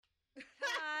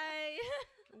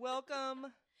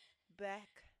Welcome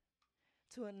back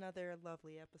to another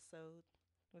lovely episode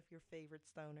with your favorite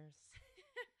stoners.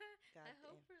 I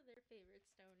hope for their favorite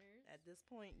stoners. At this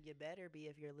point, you better be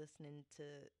if you're listening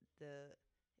to the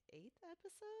 8th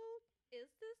episode.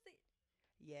 Is this the...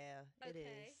 Yeah, it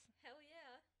is. Hell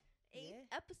yeah.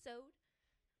 8th episode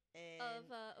of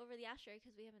Over the Ashtray,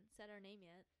 because we haven't said our name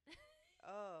yet.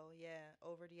 Oh, yeah.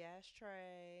 Over the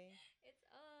Ashtray. It's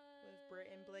us. With Britt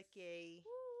and Blicky.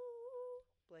 Woo.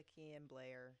 Blicky and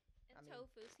Blair. And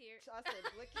Tofu's here. I said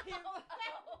Blicky and Blair.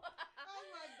 Oh,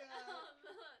 my God.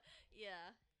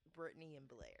 Yeah. Brittany and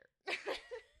Blair.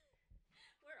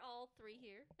 We're all three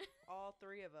here. All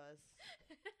three of us,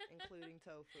 including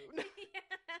Tofu. Yeah.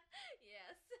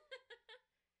 Yes.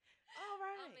 All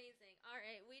right. Amazing. All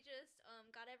right. We just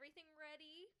got everything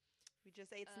ready. We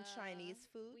just ate some Chinese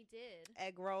food. We did.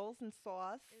 Egg rolls and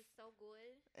sauce. It was so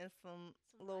good. And some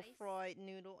little rice. fried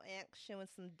noodle action with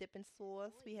some dipping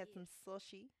sauce. Oh, we had yes. some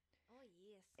sushi. Oh,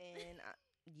 yes. And,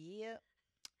 yeah,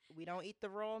 we don't eat the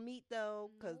raw meat,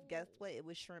 though, because guess what? It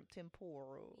was shrimp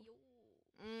tempura.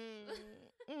 Yo.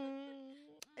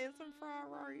 And some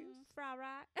fried rice. Fried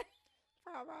rice.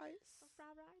 Fried rice.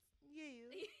 Fried rice.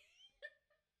 Yeah.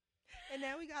 And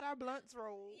now we got our blunts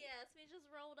rolled. Yes, we just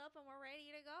rolled up and we're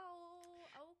ready to go.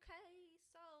 Okay,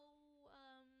 so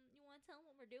you want to tell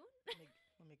them what we're doing?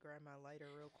 Let me grab my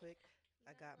lighter real quick.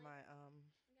 I got my You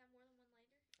got more than one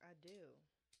lighter? I do.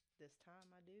 This time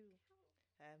I do.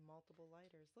 I have multiple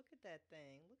lighters. Look at that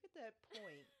thing. Look at that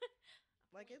point.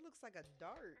 Like it looks like a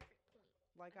dart. Perfect point.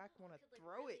 Like I want to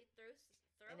throw really it. Throw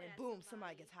And it then at boom,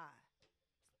 somebody gets high.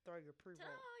 Throw your pre-roll.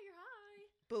 Ta-da, you're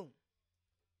high. Boom.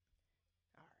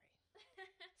 All right.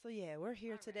 So yeah, we're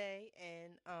here All today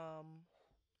and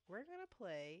we're going to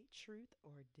play Truth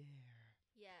or Dare.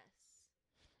 Yes.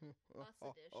 Us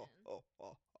edition. Over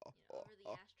the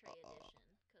Ashtray edition.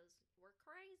 Because we're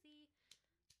crazy.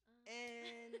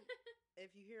 And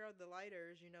if you hear the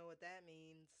lighters, you know what that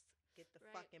means. Get the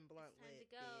fucking blunt it's time lit,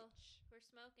 to go. bitch. We're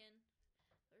smoking.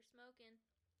 We're smoking.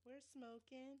 We're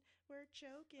smoking. We're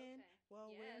choking. Okay.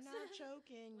 Well, Yes. we're not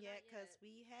choking We're yet not because yet.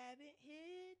 we haven't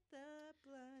hit the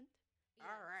blunt. Yes.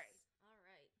 All right. All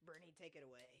right. Brittany, take it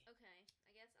away. Okay.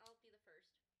 I guess I'll be the first.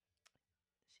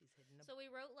 She's hitting the So we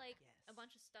wrote Yes. a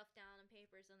bunch of stuff down in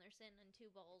papers, and they're sitting in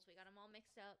 2 bowls. We got them all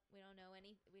mixed up. We don't know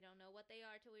what they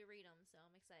are till we read them. So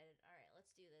I'm excited. All right, let's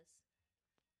do this.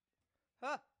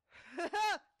 Huh.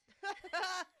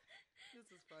 This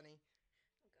is funny.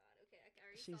 Oh God. Okay, I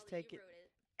already She's saw that taking- you wrote it.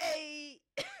 Hey!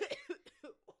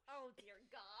 Oh dear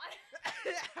God.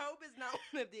 I hope it's not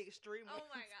one of the extreme ones. Oh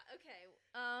my God. Okay.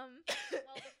 Well,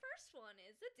 the first one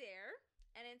is a dare,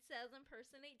 and it says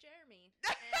impersonate Jeremy.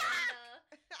 And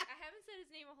I haven't said his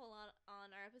name a whole lot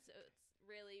on our episodes,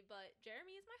 really, but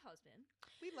Jeremy is my husband.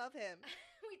 We love him.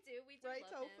 We do Right,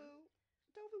 love Tofu? him.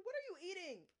 Tofu, what are you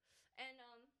eating? And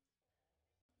not for you.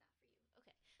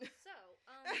 Okay. So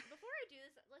before I do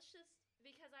this, let's just,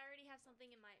 because I already have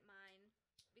something in my mind.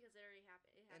 Because it already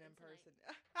happened. It happened And in person.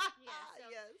 Yeah,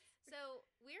 so- Yes. So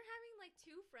we're having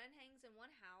 2 friend hangs in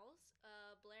one house.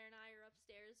 Blair and I are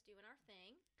upstairs doing our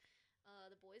thing.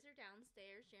 The boys are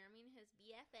downstairs. Jeremy and his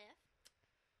BFF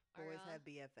Boys have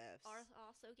BFFs. are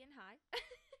also getting high.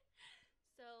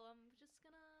 So I'm just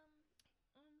gonna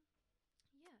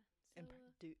yeah. So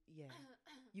yeah.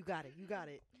 You got it. You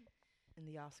got it. And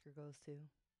the Oscar goes to.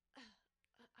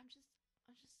 I'm just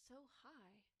so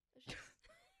high. It's just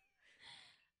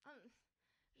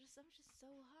I'm just so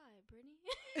high, Brittany.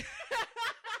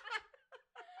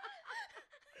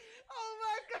 Oh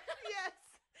my God, yes.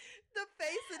 The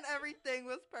face and everything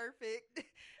was perfect.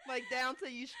 Like down to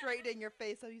you straight in your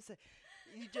face. So you said,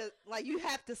 you just, you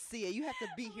have to see it. You have to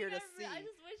be here to see. I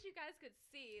just wish you guys could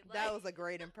see. That was a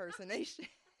great impersonation.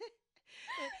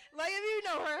 If you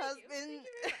know her husband, Thank you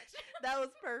very much. that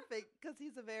was perfect because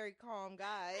he's a very calm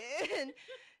guy. And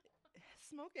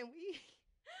smoking weed,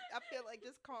 I feel like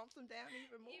just calms him down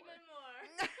even more. Even more.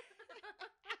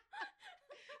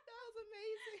 That was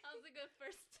amazing. That was a good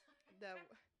first start.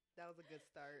 That was a good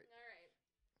start.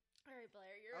 All right,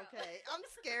 Blair, you're up. Okay, I'm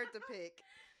scared to pick.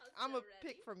 I'm so gonna ready.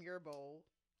 pick from your bowl.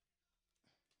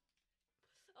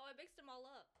 Oh, I mixed them all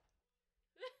up.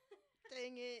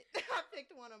 Dang it! I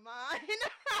picked one of mine. Okay,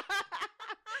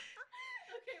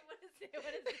 what is it?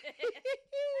 What is it?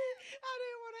 I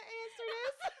didn't want to answer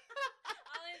this.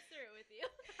 I'll answer it with you.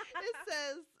 It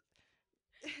says,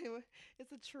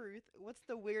 it's a truth. What's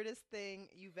the weirdest thing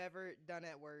you've ever done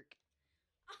at work?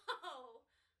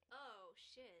 Oh,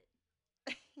 shit.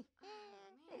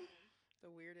 Oh, man.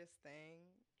 The weirdest thing?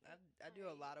 I do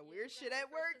a Alright, lot of you weird go shit at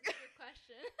first. work. That's a good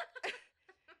question.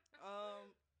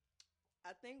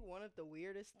 I think one of the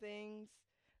weirdest things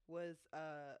was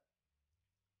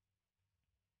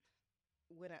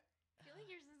when I feel like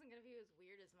yours isn't gonna be as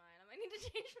weird as mine. I might need to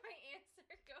change my answer.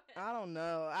 Go ahead. I don't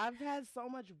know. I've had so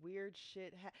much weird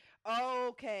shit.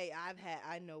 Okay,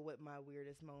 I know what my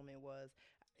weirdest moment was.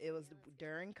 It was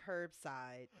during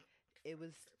curbside. It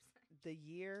was the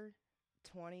year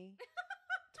 2020.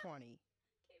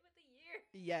 Okay, but the year.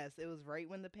 Yes, it was right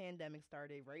when the pandemic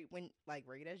started. Right when, like,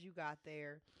 right as you got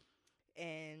there,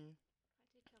 and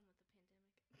I did come with the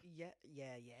pandemic.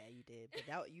 yeah, you did. But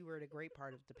that you were the great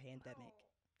part of the pandemic.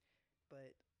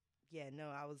 But yeah, no,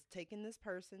 I was taking this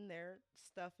person, their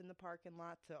stuff in the parking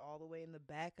lot to all the way in the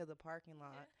back of the parking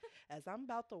lot. As I'm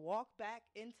about to walk back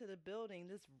into the building,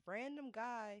 this random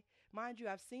guy, mind you,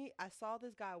 I saw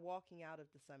this guy walking out of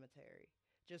the cemetery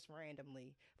just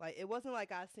randomly. Like, it wasn't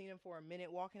like I seen him for a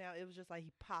minute walking out. It was just like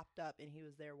he popped up and he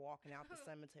was there walking out the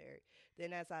cemetery.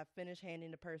 Then as I finished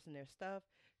handing the person their stuff,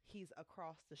 he's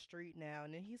across the street now.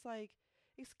 And then he's like,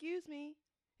 excuse me.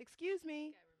 I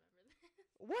remember this.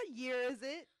 What year is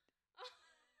it?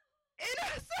 And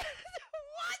I said,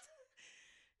 what?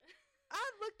 I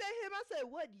looked at him. I said,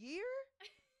 what year?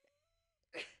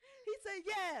 He said,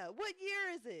 yeah, what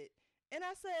year is it? And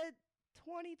I said,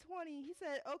 2020. He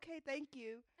said, okay, thank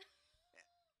you.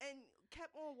 And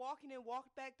kept on walking and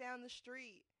walked back down the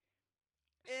street.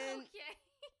 And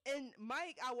Okay. And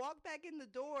Mike, I walked back in the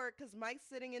door because Mike's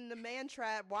sitting in the man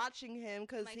trap watching him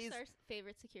because he's our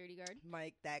favorite security guard.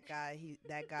 Mike, that guy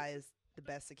is the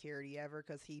best security ever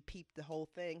because he peeped the whole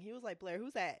thing. He was like, Blair,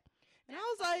 who's that? And I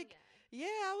was like, guy. yeah,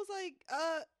 I was like,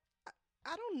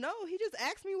 I don't know. He just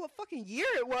asked me what fucking year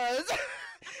it was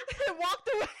and walked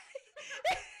away.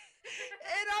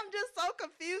 And I'm just so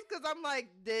confused because I'm like,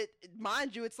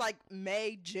 mind you, it's like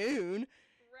May, June.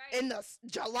 Right. In the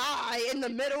July, in the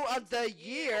middle of the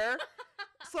year.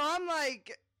 So I'm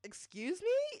like, excuse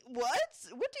me? What do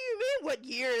you mean, what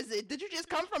year is it? Did you just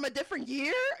come from a different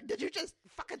year? Did you just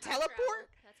fucking teleport?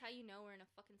 That's how you know we're in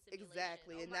a fucking simulation.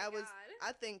 Exactly. Oh, and my that was, God.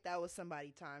 I think that was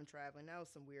somebody time traveling. That was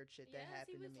some weird shit that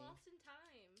happened to me. He was lost in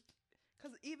time.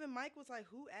 Because even Mike was like,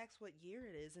 who asks what year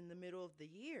it is in the middle of the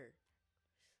year?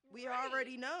 We Right.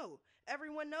 already know.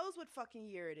 Everyone knows what fucking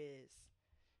year it is.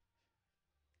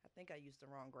 I think I used the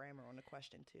wrong grammar on the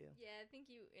question, too. Yeah, I think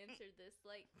you answered this,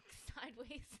 like,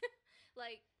 sideways.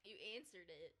 Like, you answered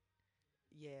it.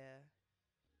 Yeah.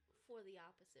 For the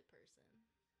opposite person.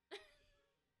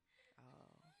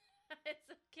 Oh.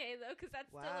 It's okay, though, because that's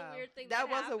Wow. still a weird thing That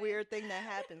was happened. a weird thing that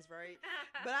happens, right?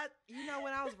 But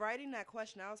when I was writing that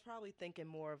question, I was probably thinking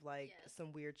more of, like, Yes.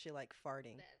 some weird shit like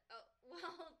farting.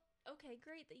 Well, okay,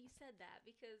 great that you said that,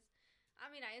 because, I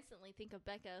mean, I instantly think of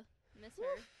Becca. Miss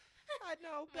her. I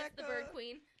know, Miss Becca. the bird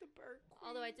queen. The bird queen.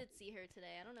 Although I did see her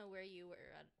today. I don't know where you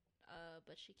were,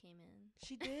 but she came in.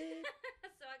 She did?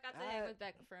 So I got to hang with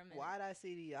Becca for a minute. Why'd I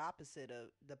see the opposite of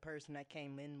the person that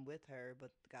came in with her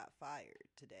but got fired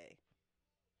today?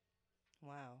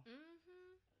 Wow.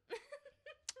 Mm-hmm.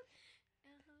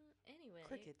 Anyway.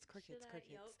 Crickets.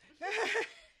 Yup.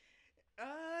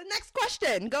 Next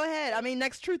question. Go ahead. I mean,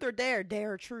 next truth or dare.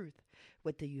 Dare or truth.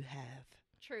 What do you have?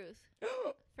 Truth.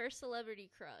 First celebrity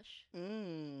crush.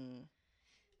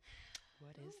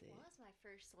 What is it? Who was my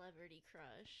first celebrity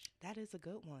crush? That is a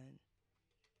good one.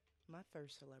 My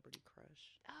first celebrity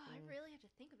crush. Oh, I really have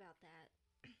to think about that.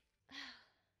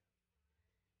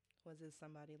 Was it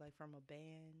somebody like from a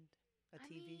band, a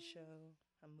TV show,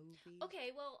 a movie?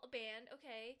 Okay, well, a band.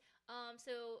 Okay.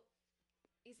 So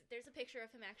there's a picture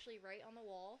of him actually right on the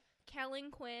wall. Kellen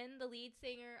Quinn, the lead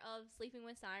singer of Sleeping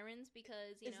with Sirens,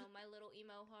 because, my little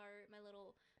emo heart,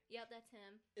 yep, that's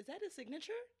him. Is that his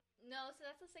signature? No, so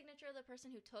that's the signature of the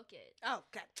person who took it. Oh,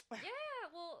 God. Yeah,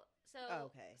 well, so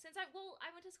okay. Since I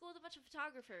went to school with a bunch of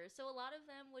photographers, so a lot of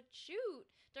them would shoot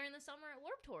during the summer at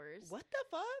Warped Tours. What the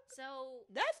fuck? So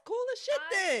that's cool as shit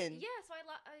then. Yeah, so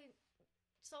I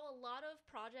saw a lot of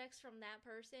projects from that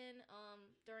person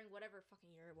during whatever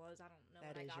fucking year it was. I don't know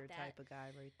when I got that. That is your type of guy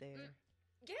right there.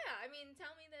 Yeah, I mean,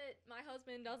 tell me that my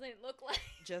husband doesn't look like...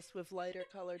 Just with lighter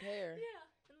colored hair.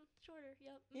 Yeah, and shorter,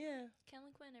 yep. Yeah. Kellen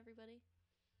Quinn, everybody.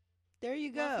 There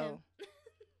you go.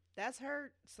 That's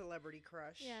her celebrity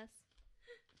crush. Yes.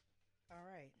 All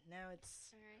right, now it's...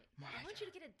 All right. I want you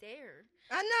to get a dare.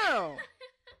 I know.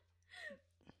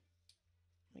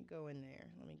 Let me go in there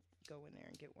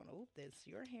and get one. Oh, that's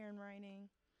your handwriting.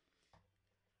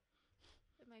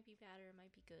 It might be bad or it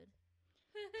might be good.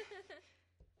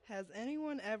 Has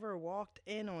anyone ever walked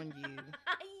in on you?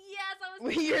 Yes, I was...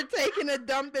 when you're taking a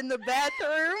dump in the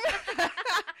bathroom?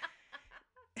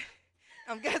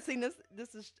 I'm guessing this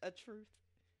is a truth.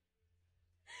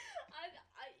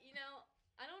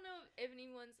 I don't know if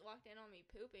anyone's walked in on me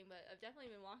pooping, but I've definitely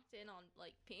been walked in on,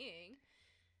 like, peeing.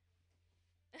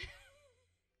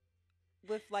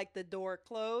 With, like, the door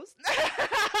closed?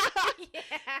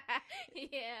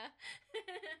 Yeah.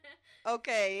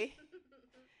 Okay.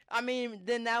 I mean,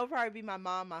 then that would probably be my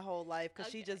mom my whole life,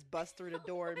 because she Okay. just bust through the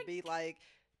door and be like,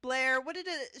 Blair, what did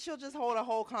it? She'll just hold a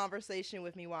whole conversation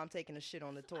with me while I'm taking a shit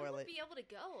on the I toilet. wouldn't be able to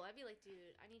go. I'd be like, dude,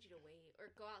 I need you to wait. Or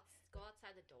go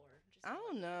outside the door. Just I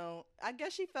don't know. I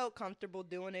guess she felt comfortable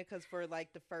doing it because for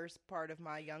like the first part of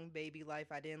my young baby life,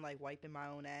 I didn't like wiping my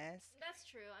own ass. That's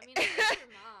true. I mean, it's your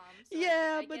mom. So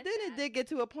Yeah, I but get then that. it did get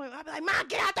to a point where I'd be like, Mom,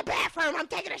 get out the bathroom. I'm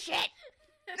taking a shit.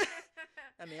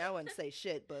 I mean, I wouldn't say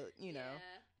shit, but you know.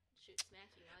 Yeah. Shoot, smack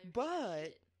you while you're But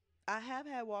taking shit.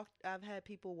 I've had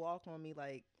people walk on me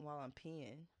like while I'm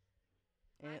peeing.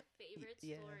 My And- favorite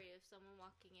yeah. story of someone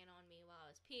walking in on me while I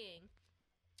was peeing,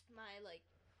 my like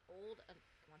old,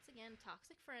 once again,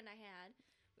 toxic friend I had.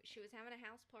 She was having a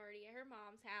house party at her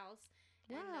mom's house.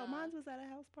 Wow, and, mine was at a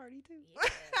house party too. Yeah.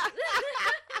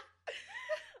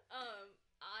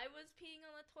 I was peeing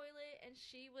on the toilet, and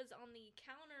she was on the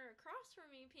counter across from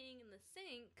me peeing in the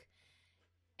sink.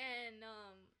 And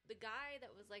the guy that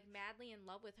was like madly in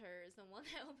love with her is the one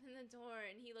that opened the door,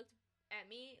 and he looked at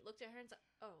me, looked at her, and said,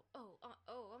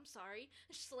 "Oh, I'm sorry."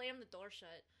 And she slammed the door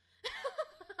shut.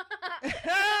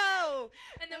 Oh,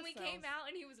 And then that we came sounds- out,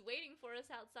 and he was waiting for us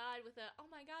outside with a, "Oh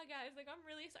my god, guys! Like, I'm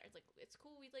really sorry." It's like, it's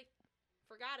cool. We like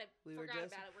forgot it. We were forgot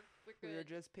just- about it. We're good. we were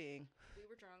just peeing. We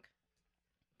were drunk,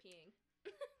 peeing.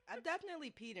 I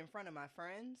definitely peed in front of my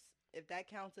friends, if that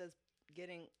counts as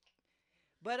getting.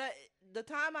 But the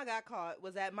time I got caught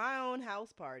was at my own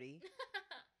house party.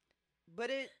 But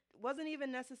it wasn't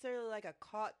even necessarily like a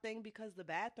caught thing because the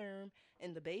bathroom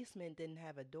in the basement didn't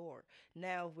have a door.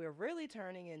 Now, if we're really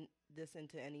turning this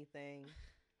into anything,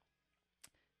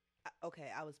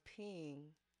 okay, I was peeing.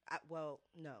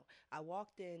 No. I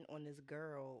walked in on this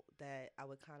girl that I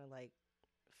would kind of like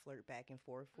flirt back and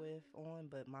forth with on,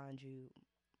 but mind you,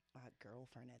 my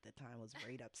girlfriend at the time was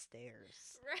right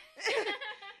upstairs. Right.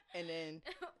 And then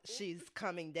she's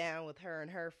coming down with her and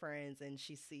her friends, and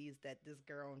she sees that this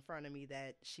girl in front of me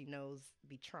that she knows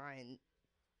be trying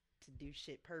to do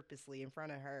shit purposely in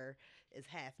front of her is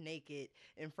half naked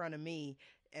in front of me,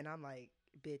 and I'm like,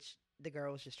 bitch, the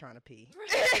girl was just trying to pee.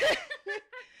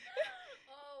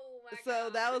 Oh my So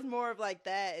god. that was more of like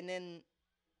that, and then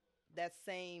that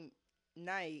same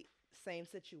night, same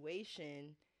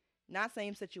situation,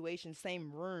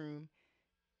 same room.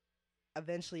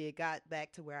 Eventually, it got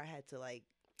back to where I had to like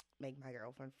make my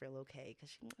girlfriend feel okay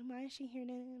because why is she here?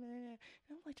 And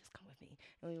I'm like, just come with me.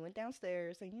 And we went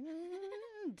downstairs and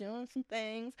doing some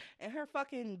things. And her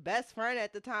fucking best friend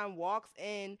at the time walks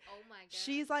in. Oh my god.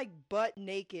 She's like butt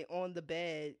naked on the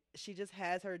bed. She just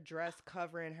has her dress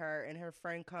covering her, and her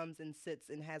friend comes and sits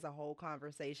and has a whole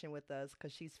conversation with us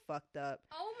because she's fucked up.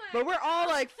 Oh my. But we're all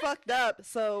like fucked up.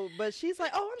 So, but she's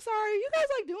like, "Oh, I'm sorry. You guys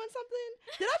like doing something?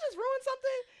 Did I just ruin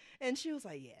something?" And she was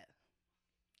like, "Yeah."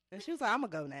 And she was like, "I'm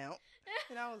gonna go now."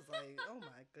 And I was like, "Oh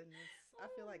my goodness." I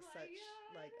feel like Oh my such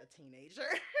God. like a teenager.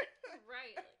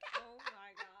 Right. Like, oh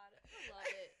my god. I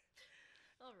love it.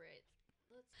 All right.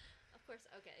 Of course.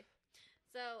 Okay.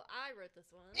 So I wrote this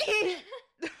one.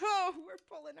 Oh, we're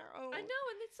pulling our own. I know,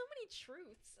 and it's so many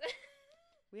truths.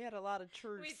 We had a lot of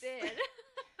truths. We did.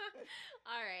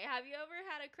 All right. Have you ever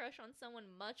had a crush on someone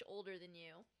much older than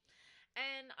you?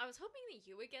 And I was hoping that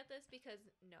you would get this because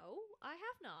no, I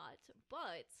have not.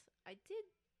 But I did,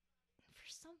 for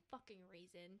some fucking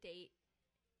reason, date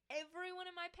everyone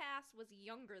in my past was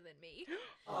younger than me.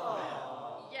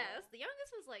 Oh. Yes, the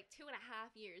youngest was like 2.5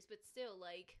 years, but still,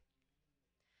 like,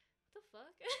 what the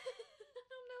fuck? I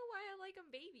don't know why I like him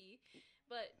baby.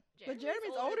 But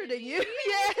Jeremy's older than me. you.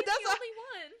 Yeah, He's that's the only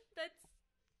one that's.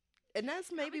 And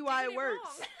that's maybe I'm why it doing it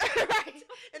works. wrong. Right.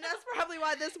 And that's probably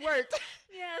why this worked.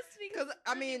 Yes, because 'Cause,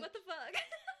 I mean- what the fuck?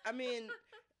 I mean,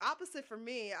 opposite for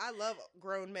me, I love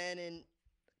grown men, and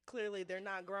clearly they're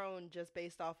not grown just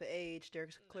based off of age. They're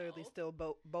clearly No.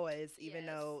 still boys, even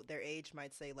Yes. though their age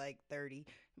might say like 30.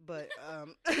 But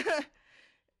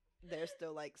they're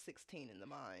still like 16 in the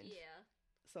mind. Yeah.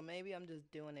 So maybe I'm just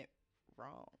doing it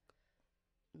wrong.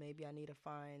 Maybe I need to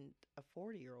find a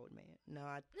 40-year-old man. No,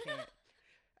 I can't.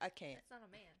 I can't. That's not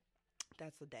a man.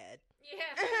 That's a dad. Yeah.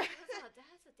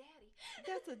 That's a daddy.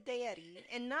 That's a daddy.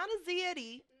 And not a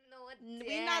zeddy. No, a daddy.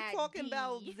 We're not talking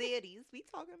about zeddies. We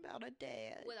talking about a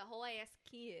dad. With a whole ass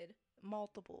kid.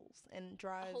 Multiples. And A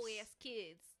drives whole ass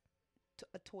kids.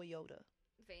 a Toyota.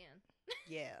 Van.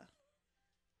 Yeah.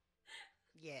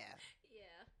 Yeah.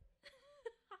 Yeah.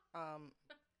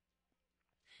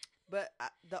 But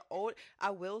I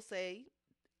will say,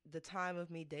 the time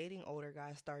of me dating older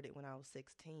guys started when I was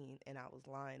 16, and I was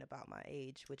lying about my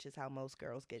age, which is how most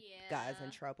girls get guys in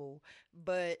Yeah. trouble.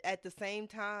 But at the same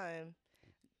time,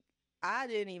 I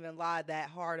didn't even lie that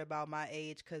hard about my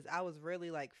age because I was really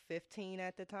like 15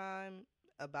 at the time,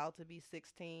 about to be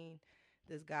 16.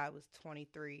 This guy was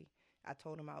 23. I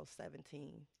told him I was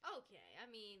 17. Okay,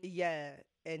 I mean, Yeah,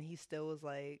 and he still was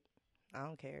like, I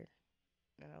don't care.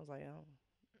 And I was like, oh,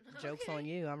 joke's on okay.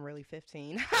 you. I'm really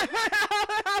 15.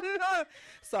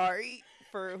 Sorry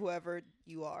for whoever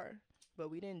you are, but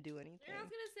we didn't do anything. Yeah, I was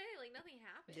gonna say, like, nothing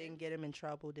happened. Didn't get him in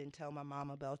trouble. Didn't tell my mom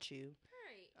about you.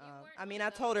 Right. You weren't I one mean, of I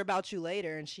told her those- about you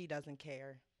later, and she doesn't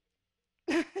care.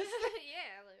 yeah, like,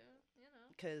 you know.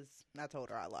 Because I told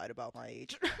her I lied about my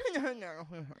age.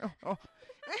 No.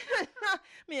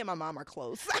 Me and my mom are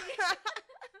close.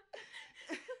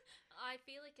 I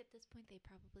feel like at this point they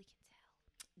probably can tell.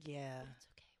 Yeah. But it's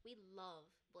okay. We love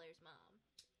Blair's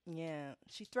mom. Yeah.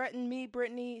 She threatened me,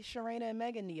 Brittany, Sharena, and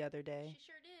Megan the other day. She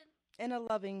sure did. In a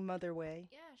loving mother way.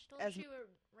 Yeah, she told As us she would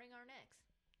wring our necks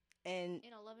And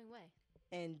in a loving way.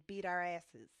 and beat our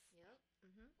asses Yep.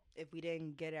 Mm-hmm. if we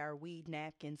didn't get our weed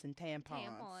napkins and tampons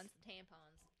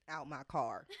Tampons. out my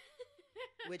car,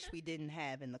 which we didn't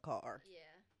have in the car. Yeah.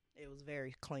 It was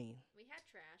very clean. We had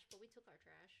trash, but we took our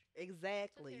trash.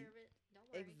 Exactly. Took care of it.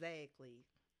 Don't worry.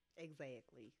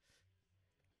 Exactly.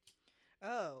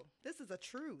 Oh, this is a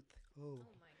truth. Oh, Oh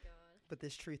my god. but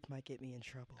this truth might get me in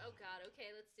trouble. Oh god. Okay,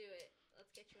 let's do it. Let's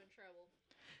get you in trouble.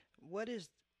 What is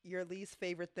your least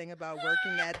favorite thing about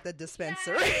working at the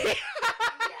dispensary? Yes.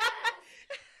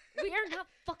 We are not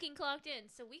fucking clocked in,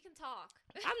 so we can talk.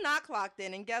 I'm not clocked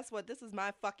in, and guess what? This is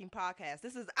my fucking podcast.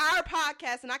 This is our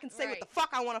podcast, and I can say what the fuck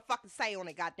I want to fucking say on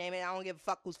it, goddammit. I don't give a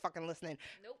fuck who's fucking listening.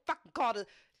 Nope. Fucking call the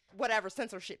whatever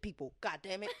censorship people.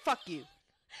 Goddammit. Fuck you.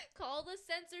 Call the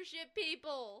censorship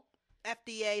people.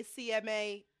 FDA,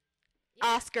 CMA, Yeah.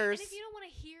 Oscars, And if you don't want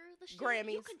to hear the shit,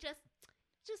 Grammys. you can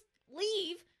just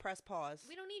leave. press pause.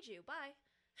 We don't need you. Bye.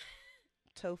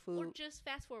 Tofu Or just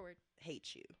fast forward.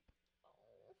 hates you.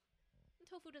 Oh.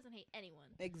 Tofu doesn't hate anyone.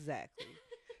 Exactly.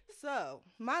 So,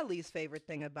 my least favorite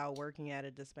thing about working at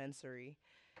a dispensary.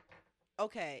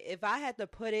 Okay, if I had to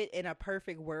put it in a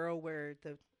perfect world where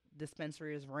the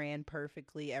dispensary is ran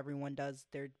perfectly, everyone does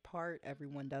their part,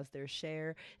 everyone does their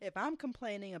share. If I'm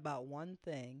complaining about one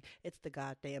thing, it's the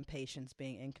goddamn patients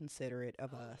being inconsiderate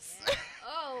of us. Yeah.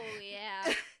 Oh,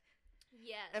 yeah.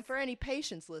 Yes. And for any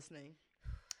patients listening,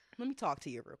 let me talk to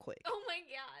you real quick. Oh, my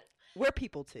God. We're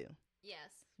people too. Yes.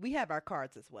 We have our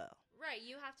cards as well. Right.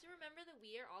 You have to remember that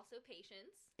we are also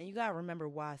patients. And you gotta remember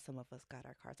why some of us got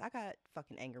our cards. I got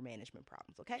fucking anger management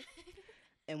problems, okay?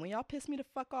 And when y'all piss me the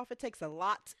fuck off, it takes a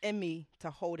lot in me to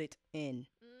hold it in.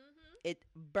 Mm-hmm. It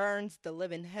burns the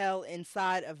living hell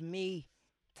inside of me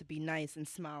to be nice and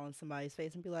smile in somebody's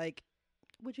face and be like,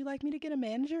 would you like me to get a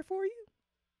manager for you?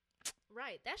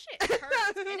 Right. That shit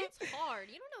hurts. And it's hard.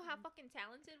 You don't know how fucking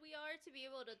talented we are to be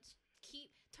able to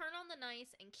turn on the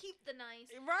nice and keep the nice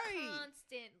Right.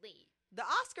 constantly. The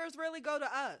Oscars really go to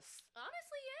us.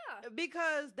 Honestly, yeah.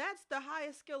 Because that's the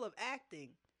highest skill of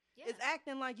acting. Yeah. Is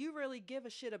acting like you really give a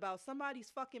shit about somebody's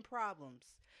fucking problems.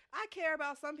 I care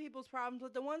about some people's problems,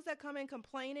 but the ones that come in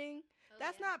complaining, Oh,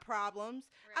 that's yeah. not problems.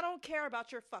 Right. I don't care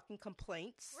about your fucking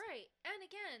complaints. Right. And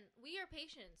again, we are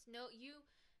patients.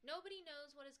 Nobody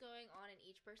knows what is going on in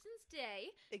each person's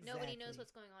day. Nobody knows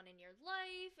what's going on in your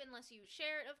life unless you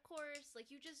share it, of course. Like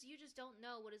you just don't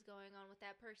know what is going on with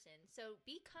that person. So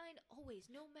be kind always,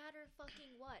 no matter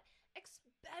fucking what.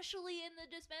 Especially in the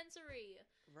dispensary.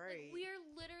 Right. Like, we're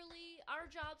literally, our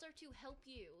jobs are to help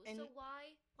you. And so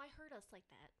why hurt us like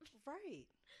that? Right.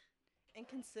 And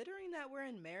considering that we're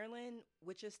in Maryland,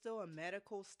 which is still a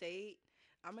medical state,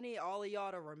 I'm going to need all of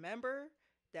y'all to remember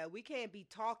that we can't be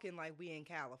talking like we in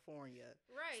California.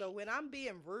 Right. So when I'm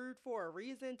being rude for a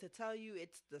reason to tell you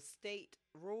it's the state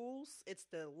rules, it's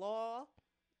the law,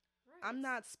 right. I'm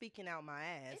not speaking out my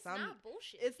ass. It's not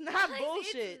bullshit. It's not Like,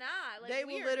 bullshit. It's not. Like, They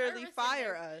we will are literally nervous in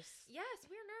fire there. us. Yes,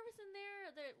 we're nervous in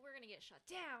there that we're gonna get shut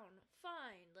down.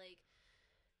 Fine. Like,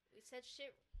 we said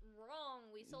shit wrong.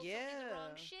 We sold something the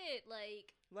wrong shit.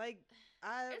 Like,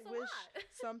 I It's a wish lot.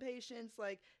 some patients,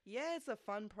 like, yeah, it's a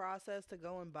fun process to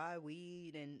go and buy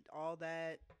weed and all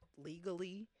that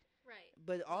legally. right.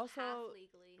 But Well, also, half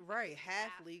legally. right,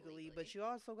 half legally. But you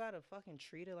also got to fucking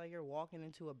treat it like you're walking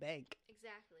into a bank.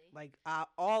 Exactly. Like,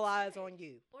 all eyes Right. on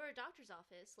you. Or a doctor's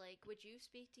office. Like, would you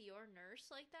speak to your nurse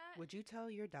like that? Would you tell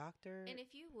your doctor? And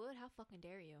if you would, how fucking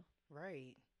dare you?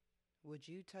 Right. Would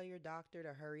you tell your doctor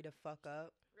to hurry the fuck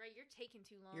up? Right, you're taking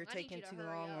too long. You're I need taking you to too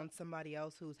hurry long up. on somebody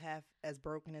else who's half as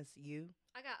broken as you.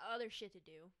 I got other shit to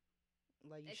do.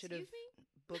 Like, you should have Excuse me?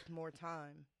 booked more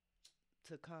time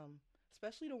to come.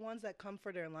 Especially the ones that come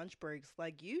for their lunch breaks.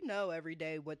 Like, you know every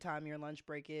day what time your lunch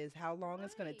break is, how long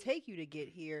it's going to take you to get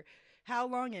here, how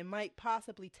long it might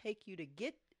possibly take you to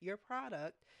get your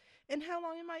product, and how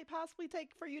long it might possibly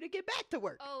take for you to get back to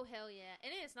work. Oh, hell yeah.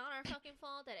 And it's not our fucking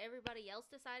fault that everybody else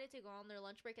decided to go on their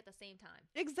lunch break at the same time.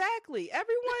 Exactly.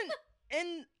 Everyone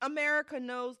in America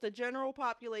knows the general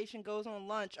population goes on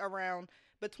lunch around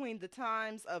between the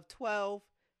times of 12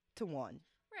 to 1.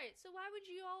 Right, so why would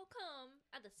you all come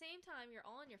at the same time? You're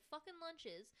all on your fucking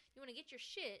lunches. You want to get your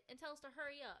shit and tell us to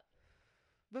hurry up.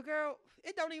 But girl,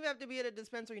 it don't even have to be at a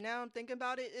dispensary. Now I'm thinking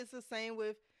about it. It's the same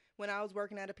with when I was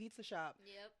working at a pizza shop.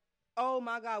 Yep. Oh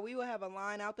my God, we would have a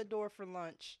line out the door for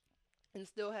lunch and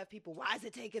still have people. Why is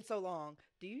it taking so long?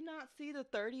 Do you not see the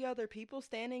 30 other people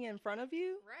standing in front of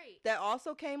you? Right. That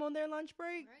also came on their lunch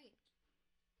break? Right.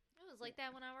 It was like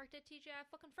that when I worked at TGI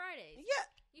fucking Fridays. Yeah.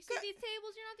 You see these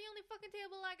tables? You're not the only fucking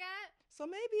table I got. So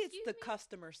maybe it's Excuse the me?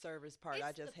 customer service part It's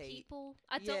I just the hate. people.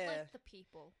 I don't like the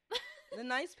people. The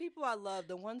nice people I love,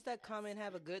 the ones that come and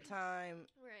have a good time.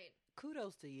 Right.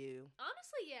 Kudos to you.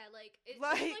 Honestly, yeah. Like, it's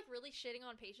Like- like really shitting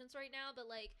on patients right now, but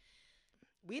like,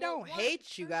 We well, don't one,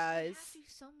 hate you first, guys. We have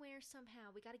to somewhere,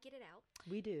 somehow. We got to get it out.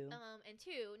 We do. And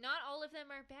two, not all of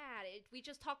them are bad. We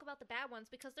just talk about the bad ones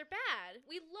because they're bad.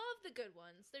 We love the good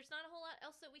ones. There's not a whole lot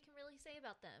else that we can really say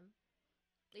about them.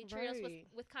 They treat us Right.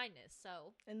 with kindness,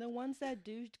 so. And the ones that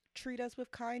do treat us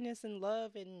with kindness and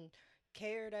love and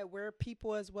care that we're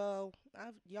people as well,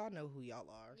 y'all know who y'all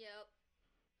are. Yep.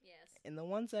 Yes. And the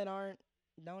ones that aren't,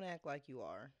 don't act like you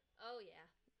are. Oh, yeah.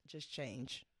 Just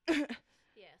change.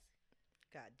 Yes.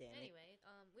 God damn it. Anyway,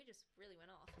 we just really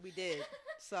went off. We did.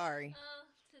 Sorry.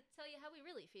 To tell you how we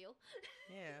really feel.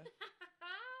 Yeah.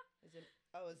 Is it?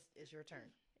 Oh, it's your turn.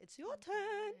 It's your turn.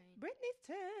 Right. Brittany's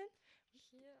turn.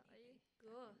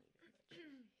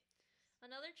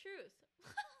 Another truth.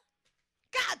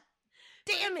 God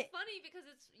damn it. It's funny because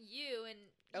it's you, and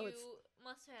Oh, you it's-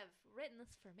 must have written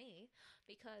this for me.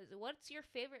 Because what's your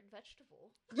favorite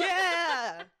vegetable?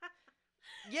 Yeah.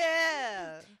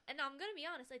 Yeah. And I'm gonna be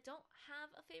honest, I don't have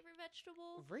a favorite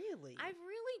vegetable. Really? I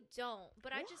really don't,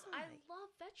 but I Why? love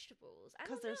vegetables. I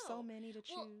Because don't there's so know. many to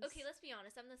choose. Well, okay, let's be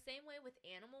honest. I'm the same way with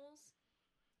animals.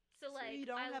 So So like, you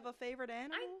don't have a favorite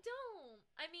animal? I don't.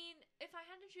 I mean, if I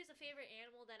had to choose a favorite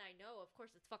animal that I know, of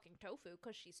course it's fucking tofu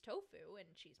because she's tofu and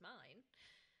she's mine.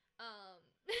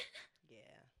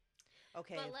 Yeah.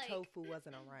 Okay, But, if like- tofu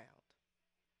wasn't around.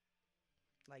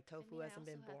 Like I tofu mean, I hasn't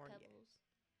been also have born yet. Pebbles.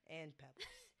 And pebbles.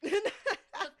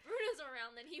 If Bruno's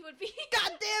around, then he would be.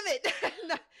 God damn it!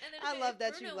 No, And then I if love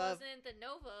that you Bruno love- wasn't the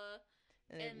Nova.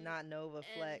 and not Nova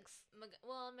Flex.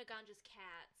 Well, Maganja's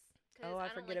cats. 'Cause Oh, I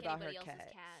don't forget like about her anybody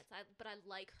else's cats. But I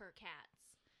like her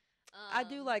cats. I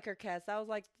do like her cats. That was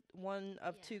like one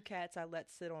of Yeah. 2 cats I let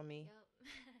sit on me.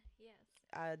 Yep. Yes.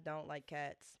 I don't like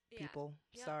cats, Yeah. people.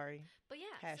 Yep. Sorry. But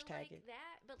yeah, Hashtag so like it.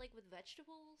 that, but like with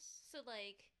vegetables. So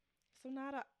like, So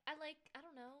not a. I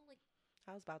don't know, like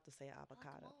I was about to say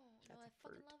avocado. guacamole. That's No, I a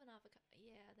fucking fruit. love an avocado.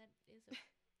 Yeah, that is a.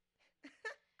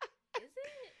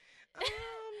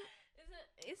 Is it?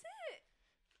 Is it?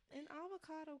 An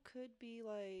avocado could be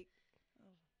like.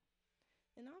 Oh,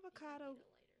 an avocado.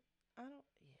 I don't.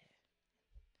 Yeah.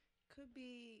 Could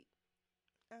be.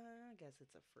 I guess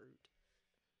it's a fruit.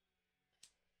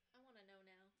 I want to know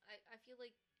now. I feel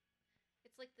like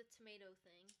it's like the tomato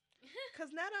thing.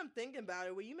 Because now that I'm thinking about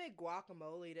it, when you make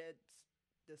guacamole, that's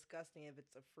disgusting if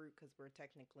it's a fruit because we're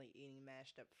technically eating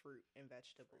mashed up fruit and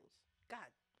vegetables. God,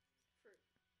 Fruit.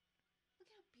 Look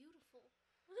how beautiful.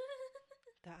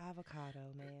 the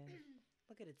avocado, man.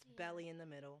 Look at its Yeah. belly in the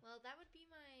middle. Well, that would be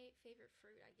my favorite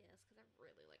fruit, I guess, because I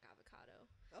really like avocado.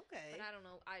 Okay. But I don't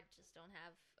know. I just don't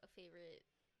have a favorite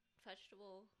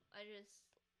vegetable. I just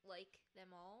like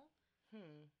them all.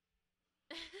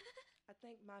 I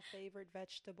think my favorite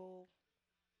vegetable.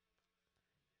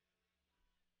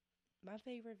 My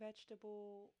favorite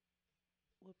vegetable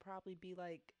would probably be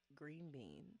like green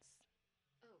beans.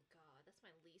 Oh God, that's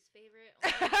my least favorite.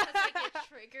 Only because I get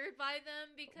triggered by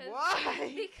them because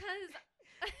Why? because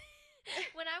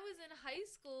when I was in high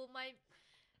school, my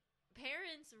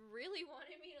parents really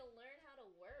wanted me to learn how to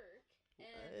work.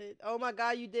 And What? Oh my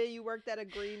God, you did. You worked at a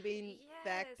green bean yes,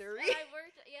 factory. and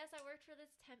I worked for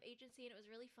this temp agency, and it was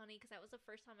really funny because that was the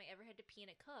first time I ever had to pee in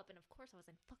a cup, and of course I was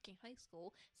in fucking high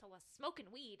school, so I was smoking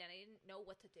weed, and I didn't know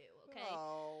what to do. Okay,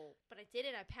 Oh. but I did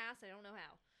it. I passed. I don't know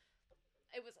how.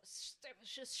 It was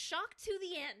just shock to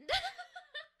the end.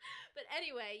 But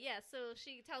anyway, yeah, so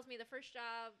she tells me the first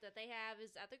job that they have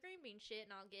is at the green bean shit,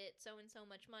 and I'll get so and so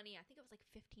much money. I think it was like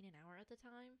 15 an hour at the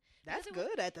time. That's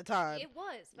good at the time. It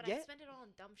was, but I spent it all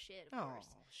on dumb shit, of course.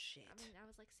 Oh, shit. I mean, I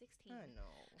was like 16. I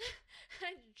know.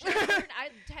 I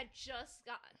had just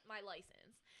got my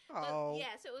license. Oh. But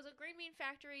yeah, so it was a green bean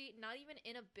factory, not even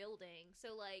in a building.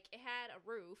 So, like, it had a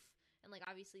roof, and, like,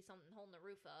 obviously something holding the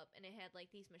roof up, and it had,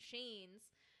 like, these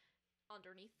machines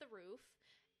underneath the roof,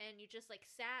 and you just, like,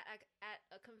 sat at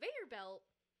a conveyor belt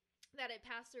that it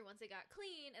passed through once it got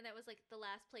clean, and that was, like, the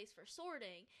last place for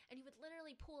sorting, and you would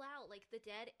literally pull out, like, the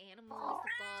dead animals,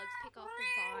 the bugs, pick off the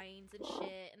vines and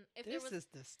shit, and if this is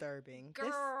disturbing.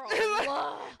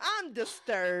 Girl, I'm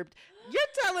disturbed.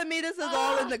 You're telling me this is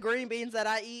all in the green beans that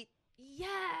I eat?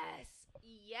 Yes.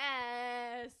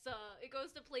 It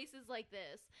goes to places like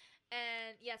this.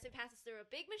 And yes, it passes through a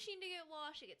big machine to get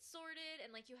washed. It gets sorted,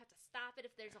 and like you have to stop it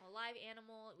if there's a live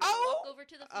animal. Walk over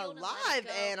to the field a live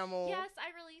animal. Yes,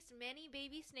 I released many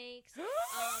baby snakes. There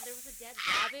was a dead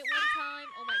rabbit one time.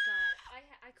 Oh my god,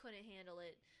 I couldn't handle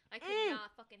it. I could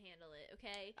not fucking handle it.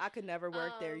 Okay. I could never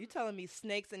work there. You telling me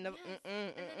snakes and the? Yes.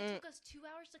 And then it took us 2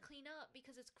 hours to clean up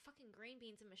because it's fucking green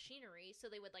beans and machinery. So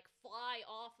they would like fly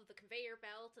off of the conveyor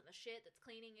belts and the shit that's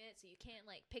cleaning it. So you can't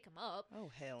like pick them up.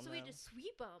 Oh hell no. So we just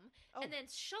sweep them and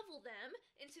then shovel them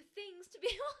into things to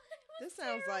be able. This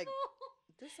sounds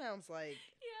like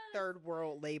third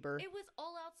world labor. It was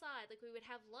all outside. Like we would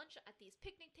have lunch at these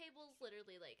picnic tables,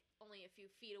 literally like only a few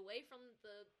feet away from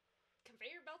the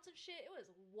conveyor belts and shit. It was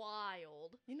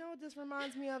wild. You know, this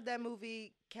reminds me of that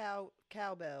movie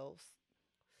Cowbells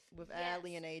with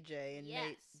Allie and AJ and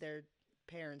their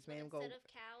parents made them go. Instead of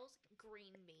cows,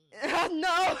 green beans.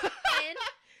 No. And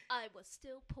I was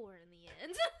still poor in the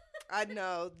end. I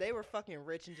know. They were fucking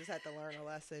rich and just had to learn a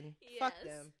lesson. Yes. Fuck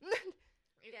them.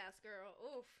 Yes, girl.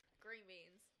 Oof. Green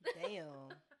beans.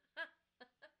 Damn.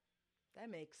 That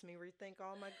makes me rethink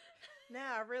all my...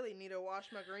 Now I really need to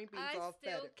wash my green beans off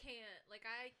better. I still can't. Like,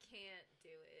 I can't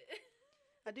do it.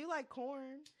 I do like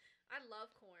corn. I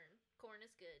love corn. Corn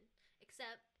is good.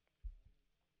 Except...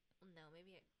 No,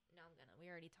 maybe... No, I'm gonna. We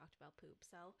already talked about poop.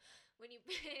 So, when you...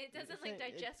 it doesn't, like,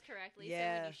 digest correctly.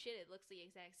 Yeah. So, when you shit, it looks the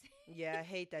exact same. Yeah, I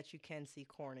hate that you can see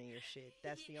corn in your shit.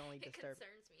 That's the only disturbing. It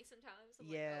concerns me sometimes. I'm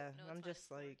yeah, like, oh, no, I'm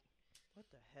just like... What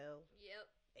the hell?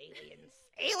 Yep. Aliens.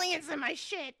 Aliens in my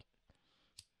shit!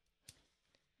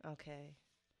 Okay.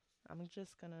 I'm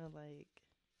just gonna, like,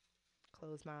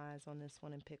 close my eyes on this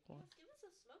one and pick one. Give us a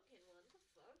smoking one. What the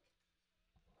fuck?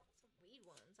 Some weed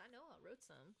ones. I know I wrote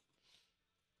some.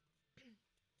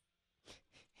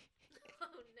 Oh,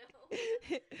 no.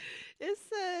 It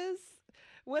says,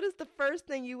 what is the first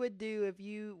thing you would do if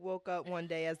you woke up one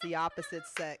day as the opposite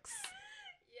sex?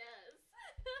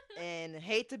 Yes. And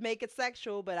hate to make it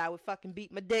sexual, but I would fucking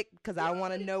beat my dick because I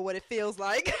want to know what it feels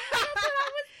like. That's what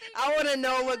I was thinking. I want to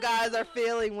know what guys are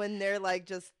feeling when they're like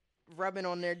just rubbing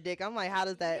on their dick. I'm like, how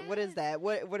does that? Yes. What is that?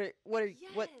 What are yes.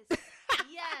 what?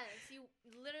 Yes, you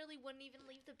literally wouldn't even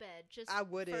leave the bed. Just I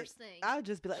wouldn't. First thing. I would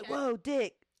just be like, check. whoa,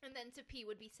 dick. And then to pee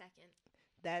would be second.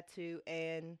 That too,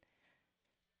 and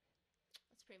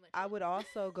that's pretty much. I would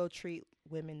also go treat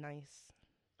women nice.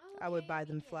 Oh, okay. I would buy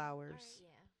them flowers. Right,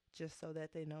 just so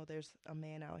that they know there's a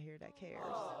man out here that cares.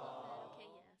 Oh, okay,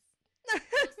 yes.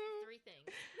 Those 3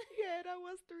 things. Yeah, that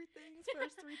was 3 things.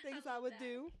 First 3 things I would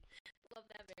do. Love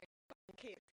that very much.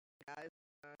 Can't, guys.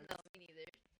 No, me neither.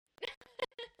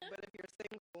 But if you're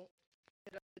single,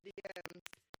 hit up the DMs.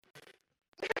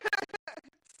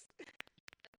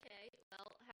 Okay,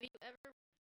 well, have you ever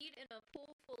peed in a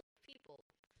pool full of people?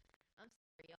 I'm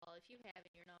sorry, y'all. If you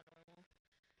haven't, you're not normal.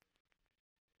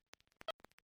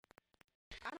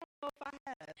 I don't know if I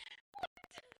have.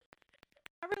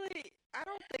 I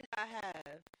don't think I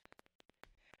have.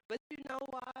 But you know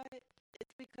why?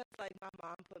 It's because, like, my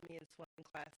mom put me in swimming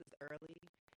classes early,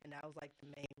 and that was, like, the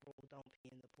main rule, don't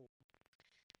pee in the pool.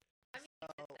 I mean, so,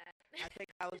 I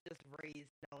think I was just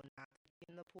raised knowing not to pee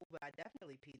in the pool, but I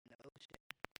definitely peed in the ocean.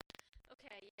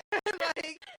 Okay, yeah.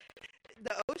 Like,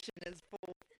 the ocean is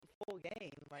full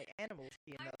game. Like, animals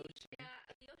pee in the ocean.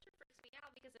 Yeah, the ocean freaks me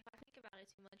out because if I think about it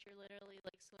too much, you're literally,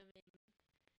 like, swimming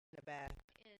in a bath.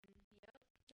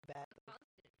 A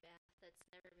constant bath that's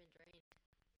never been drained.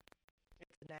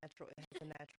 It has a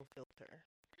natural filter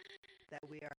that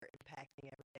we are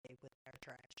impacting every day with our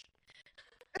trash.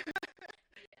 Yeah, that's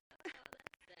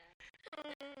sad.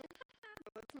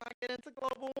 But let's not get into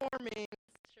global warming.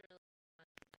 It's surely not,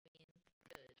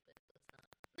 good, but let's not.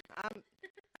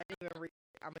 I didn't even read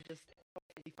it. I'm going to just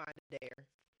hopefully find it there.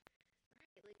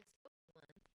 Right, like a spoken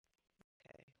one.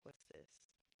 Okay, what's this?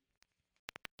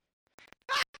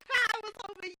 I was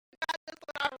hoping you got this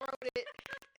when I wrote it.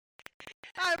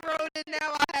 noted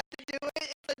now. I have to do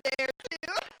it. It's a dare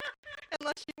too.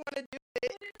 Unless you want to do it. What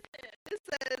is it? It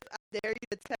says, I dare you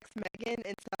to text Megan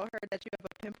and tell her that you have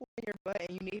a pimple in your butt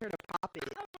and you need her to pop it.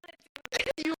 I want to do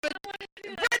it. You would, I want to do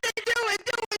it. Brittany, do it,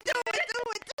 do it, do it, do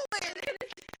it, do it.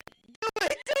 Do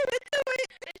it, do it, do it.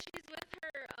 And she's with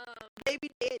her, Baby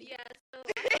daddy. yeah, so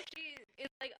she is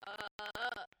like,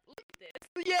 look at this.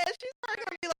 Yeah, she's probably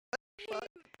going to be like, Hey,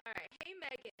 alright, hey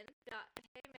Megan, dot,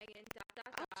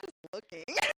 I'm just looking.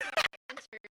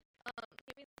 enter,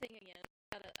 give me the thing again.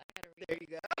 I gotta read There it. you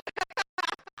go.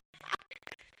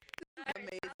 Alright,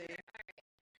 Amazing. Alright.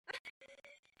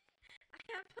 I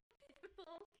have a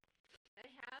pimple. I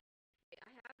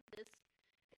have this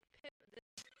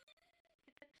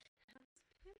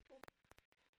pimple.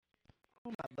 Oh,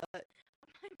 my butt.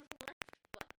 My left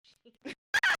butt cheek.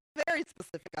 Very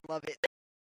specific. I love it.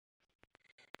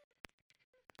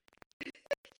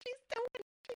 She's doing it.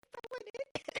 She's doing it.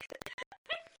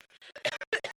 I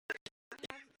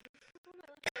have a pimple on my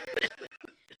left butt.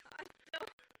 I don't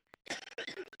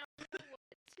know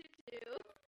what to do.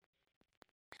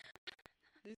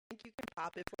 Do you think you can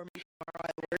pop it for me tomorrow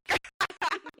at work?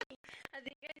 I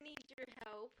think I need your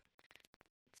help.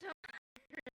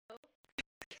 Tomorrow.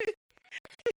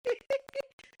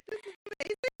 This is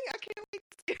amazing. I can't wait to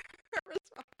see her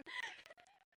response.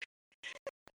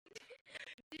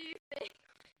 Do you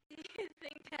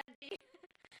think that'd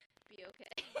be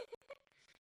okay?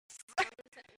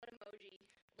 What emoji?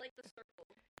 Like the circle.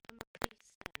 Emoji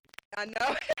send. I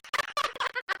know.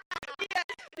 Yeah,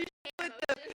 you should Hand put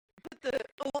motion. the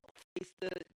face,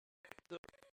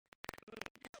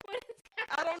 What is that?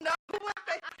 I don't know what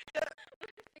face,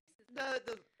 What face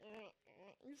is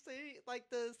you see, like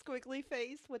the squiggly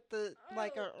face with the,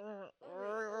 like a, this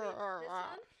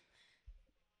one?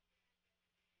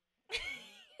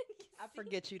 I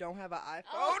forget you don't have an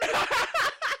iPhone.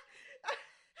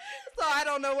 So I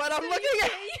don't know what I'm looking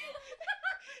at.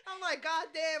 I'm like, God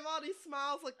damn, all these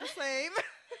smiles look the same.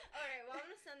 Alright, well I'm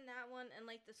gonna send that one and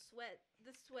like the sweat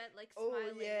like Oh,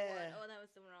 smiling yeah. one. Oh, that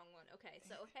was the wrong one. Okay,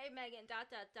 so hey Megan,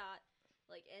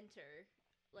 like enter,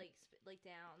 like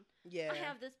down. Yeah. I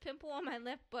have this pimple on my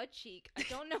left butt cheek. I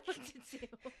don't know what to do.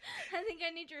 I think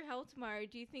I need your help tomorrow.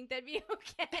 Do you think that'd be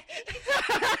okay?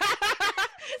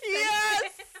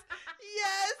 Yes.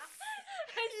 Yes.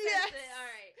 I sent Yes. it. All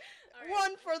right.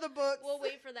 One for the books. We'll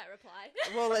wait for that reply.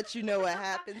 We'll let you know what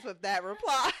happens with that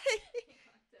reply. I feel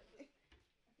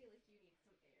like you need some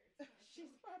air.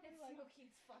 She's probably like,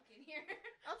 Smokey's fucking here.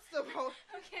 I'm still going.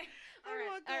 Okay. Oh All my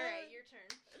right. All right. God. Your turn.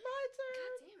 My turn.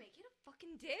 God damn it! Get a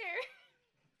fucking dare.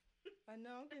 I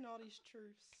know, I'm getting all these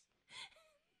truths.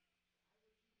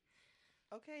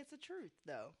 Okay, it's a truth,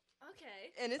 though.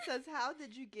 Okay. And it says, how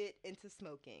did you get into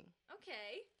smoking?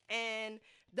 Okay. And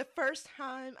the first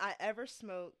time I ever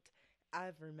smoked,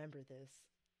 I remember this.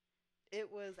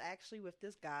 It was actually with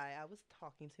this guy I was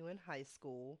talking to in high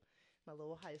school, my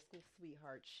little high school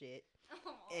sweetheart shit.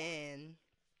 Aww. And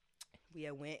we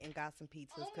had went and got some pizzas.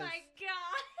 Oh my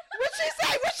god. What'd she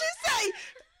say? What'd she say?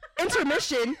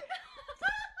 Intermission.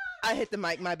 I hit the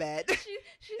mic, my bad.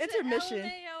 She Intermission.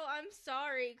 said, LMAO, I'm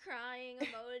sorry, crying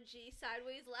emoji,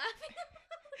 sideways laughing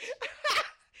emoji.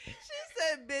 She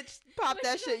said, bitch, pop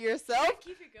that shit yourself.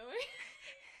 Keep it going.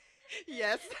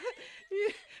 Yes.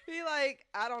 Be like,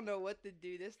 I don't know what to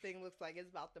do. This thing looks like it's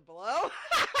about to blow.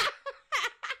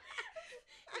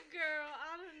 Girl,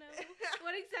 I don't know.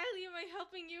 What exactly am I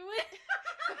helping you with?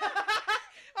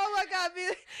 Oh my God,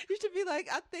 you should be like,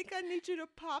 I think I need you to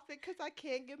pop it because I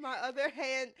can't get my other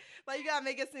hand. Like, you gotta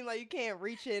make it seem like you can't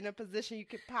reach it in a position you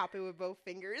can pop it with both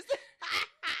fingers.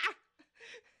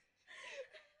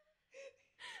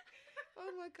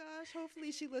 Oh my gosh,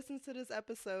 hopefully she listens to this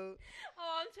episode.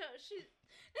 Oh, she's.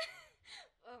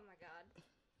 Oh my god.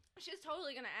 She's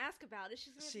totally gonna ask about it.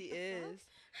 She is.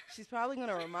 She's probably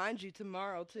gonna remind you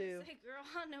tomorrow too. Say, girl,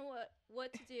 I know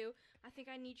what to do. I think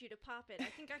I need you to pop it. I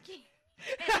think I can.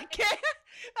 I can't.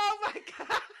 Oh my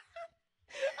God.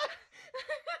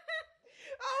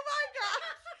 Oh my gosh.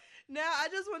 Now I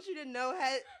just want you to know,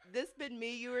 had this been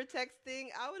me you were texting,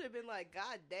 I would have been like,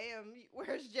 God damn,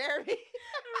 where's Jeremy?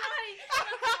 Right.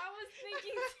 That's what I was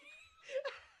thinking.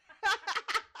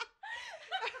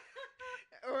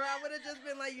 Or I would have just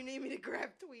been like, you need me to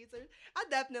grab tweezers. I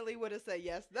definitely would have said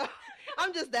yes, though.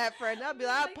 I'm just that friend. I'd be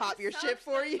like, I'll pop your shit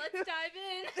for you. Let's dive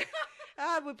in.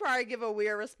 I would probably give a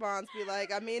weird response. Be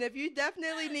like, I mean, if you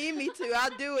definitely need me to, I'll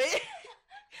do it.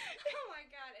 Oh my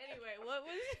god. Anyway, what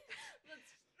was... Yes,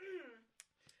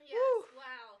 Whew.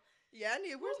 wow. Yeah, I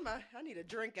need a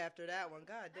drink after that one.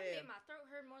 God That made damn. my throat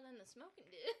hurt more than the smoking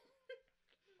did.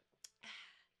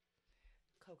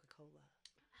 Coca-Cola.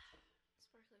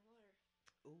 Sparkling water.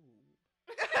 Ooh.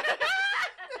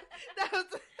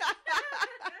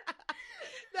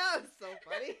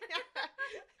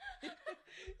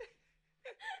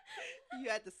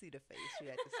 had to see the face. You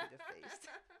had to see the face.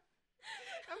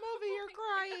 I'm over here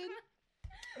crying.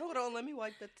 Hold on, let me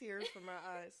wipe the tears from my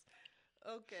eyes.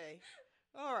 Okay.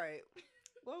 All right.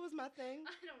 What was my thing?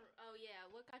 Oh, yeah.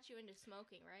 What got you into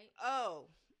smoking, right? Oh,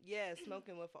 yeah,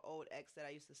 smoking with an old ex that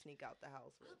I used to sneak out the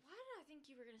house with. Why did I think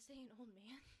you were going to say an old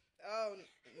man? Oh,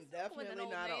 definitely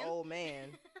not an old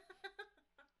man.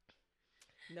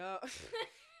 No.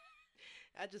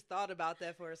 I just thought about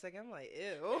that for a second. I'm like,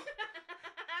 ew.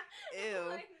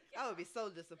 Ew. I would be so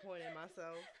disappointed in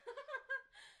myself.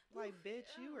 Like, bitch,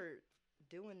 you were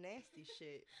doing nasty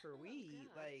shit for weed.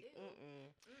 God, like,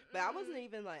 ew. But I wasn't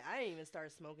even like, I didn't even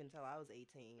start smoking until I was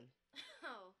 18.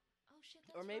 Oh shit,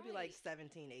 that's or maybe right. like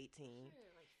 17, 18.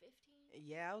 Sure, like 15?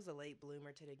 Yeah, I was a late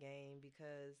bloomer to the game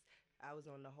because I was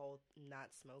on the whole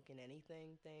not smoking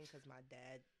anything thing because my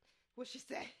dad, what she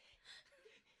say?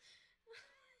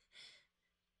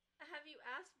 Have you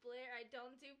asked Blair? I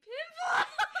don't do pinball.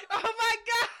 Oh my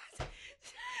God!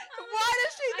 Why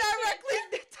does she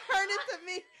directly turn it to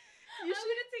me? I'm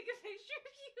gonna take a picture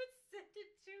of you and send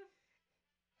it to.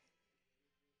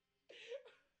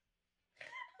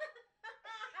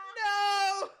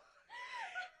 No!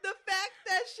 The fact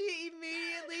that she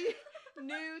immediately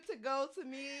knew to go to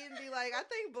me and be like, I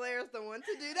think Blair's the one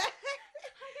to do that.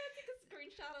 I'm gonna take a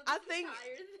screenshot of this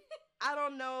entire thing. I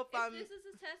don't know if I'm... This is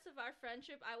a test of our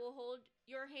friendship. I will hold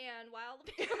your hand while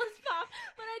the pillows pop,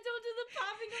 but I don't do the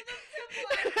popping of the pimple.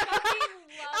 I fucking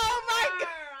love Oh my her.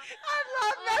 God! I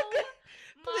love that.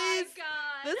 Please, my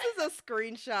God. This is a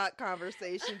screenshot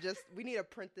conversation. Just we need to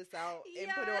print this out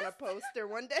and put it on a poster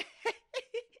one day.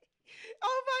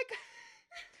 Oh my God!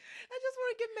 I just want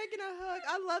to give Megan a hug.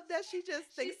 I love that she just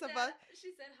thinks of us.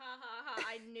 She said, "Ha ha ha!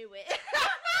 I knew it."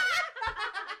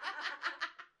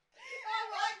 Oh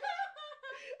my God!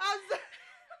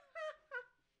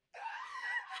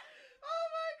 Oh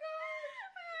my God!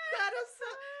 That is so.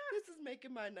 This is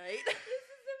making my night. This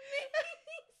is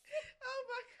amazing. Oh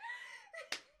my God!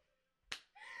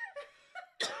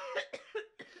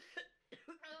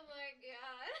 Oh my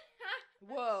God!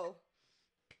 Whoa!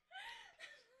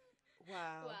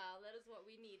 Wow. Wow, that is what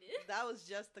we needed. That was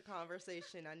just the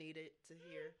conversation I needed to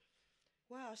hear.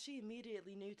 Wow, she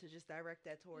immediately knew to just direct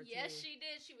that towards me. Yes, she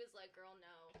did. She was like, "Girl,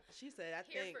 no." She said, "I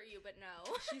Here think." for you, but no.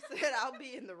 She said, "I'll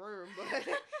be in the room,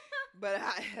 but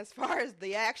as far as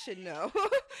the action, no."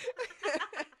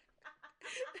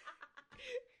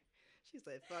 She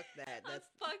said, "Fuck that. That's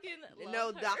I fucking love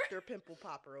no her. Dr. Pimple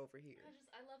Popper over here."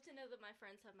 I love to know that my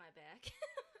friends have my back.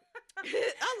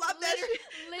 I love that.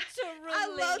 Literally. I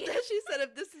love that she said,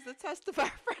 "If this is a test of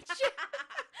our friendship."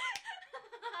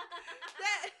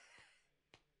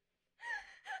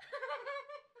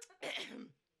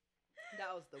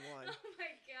 That was the one. Oh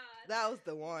my God. That was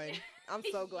the one. I'm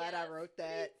so glad I wrote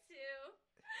that.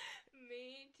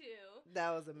 Me too.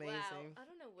 That was amazing. Wow. I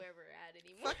don't know where we're at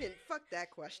anymore. Fuck that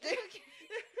question. Okay.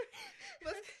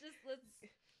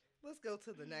 Let's go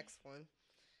to the next one.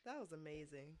 That was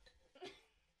amazing.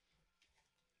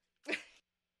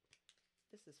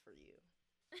 This is for you.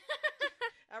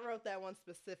 I wrote that one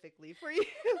specifically for you.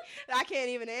 I can't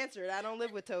even answer it. I don't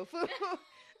live with tofu. That's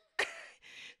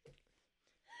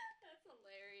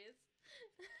hilarious.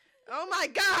 Oh my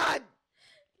God!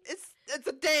 It's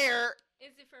a dare.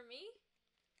 Is it for me?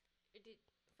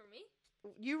 For me?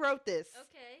 You wrote this.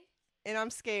 Okay. And I'm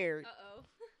scared. Uh-oh.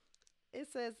 It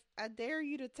says, "I dare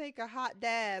you to take a hot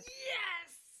dab."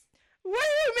 Yes! What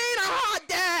do you mean a hot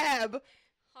dab?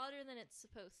 Hotter than it's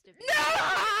supposed to be. No!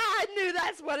 I knew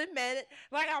that's what it meant.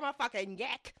 Like I'm a fucking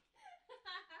yak.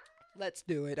 Let's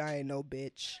do it. I ain't no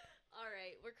bitch. All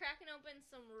right. We're cracking open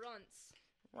some runts.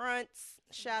 Runts.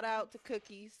 Shout out to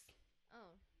Cookies.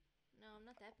 Oh. No, I'm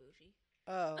not that bougie.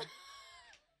 Oh.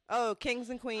 Oh, Kings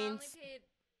and I Queens. only paid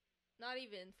not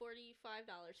even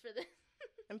 $45 for this.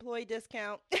 Employee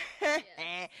discount.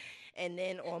 Yes. And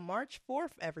then on March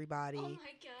 4th, everybody. Oh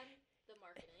my God. The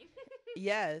marketing.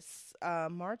 Yes.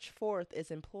 March 4th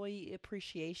is Employee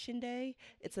Appreciation Day.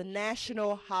 It's a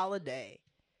national holiday.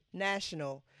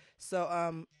 National.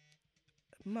 So,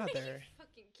 mother. Are you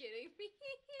fucking kidding me?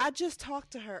 I just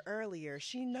talked to her earlier.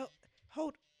 She know.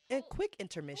 Hold. A quick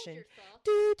intermission. Hold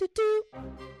your thoughts. Do do do.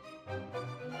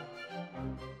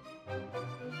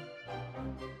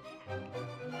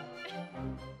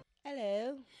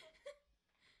 Hello.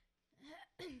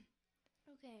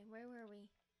 Okay, where were we?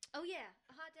 Oh yeah,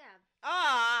 a hot dab.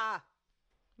 Ah.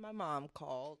 My mom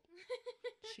called.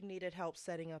 She needed help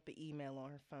setting up an email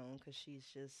on her phone because she's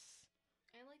just.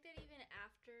 I like that even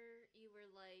after you were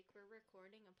like, we're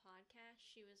recording a podcast,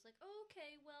 she was like, oh,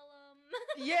 okay, well,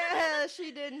 Yeah,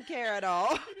 she didn't care at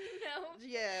all. No.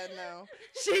 Yeah, no.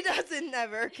 She doesn't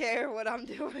never care what I'm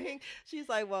doing. She's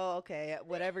like, well, okay,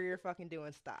 whatever you're fucking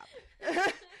doing, stop.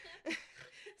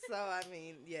 So, I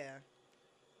mean, yeah.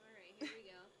 Alright, here we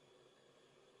go.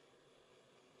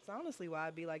 It's honestly why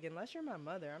I'd be like, unless you're my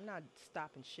mother, I'm not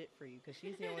stopping shit for you, because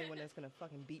she's the only one that's going to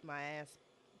fucking beat my ass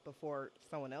before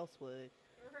someone else would.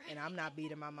 Right. And I'm not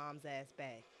beating my mom's ass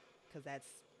back, because that's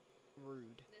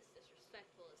rude. That's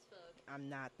disrespectful as fuck. I'm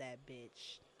not that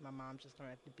bitch. My mom's just going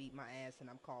to have to beat my ass, and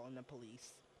I'm calling the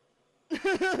police.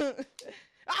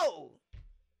 Oh!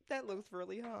 That looks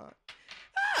really hot.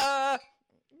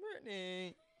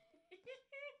 Brittany.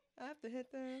 I have to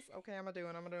hit this? Okay, I'm going to do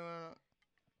it.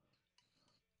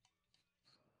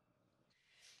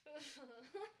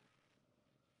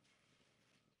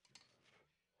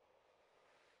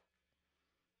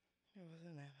 It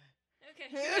wasn't that bad. Okay.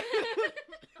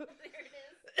 Oh, there it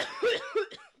is.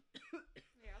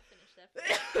 Here, I'll finish that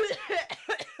first.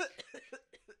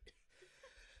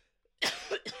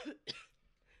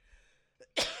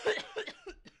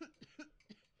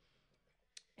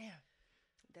 Yeah,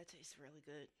 that tastes really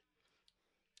good.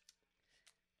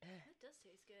 That does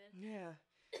taste good. Yeah.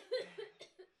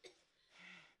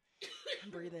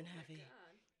 I'm breathing heavy.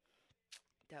 God.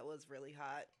 That was really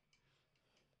hot.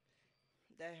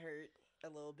 That hurt a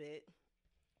little bit.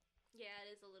 Yeah, it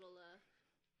is a little,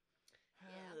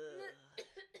 yeah.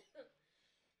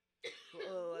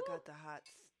 Oh, I got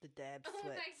the dab sweats. Oh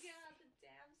my god, the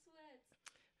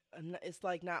damn sweats. It's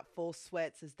like not full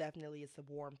sweats. It's definitely, it's a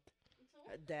warmth.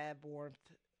 A dab warmth.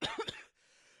 Okay.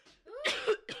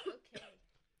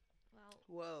 Wow.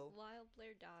 Whoa. While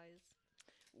Blair dies.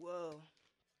 Whoa.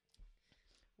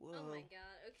 Whoa. Oh my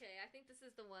god. Okay, I think this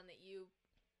is the one that you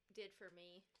did for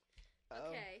me. Oh.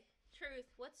 Okay.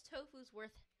 Truth. What's tofu's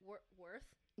worst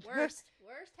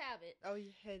habit? Oh,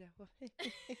 yeah.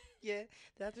 Yeah,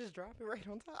 that just drop it right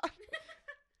on top.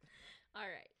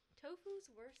 Alright. Tofu's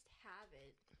worst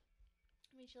habit.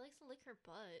 I mean, she likes to lick her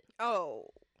butt.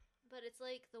 Oh. But it's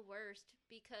like the worst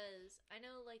because I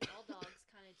know like all dogs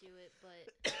kind of do it, but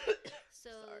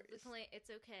so it's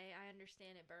okay. I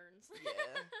understand it burns.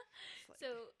 Yeah.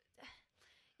 So,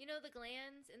 you know the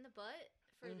glands in the butt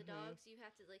for the dogs, you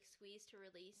have to like squeeze to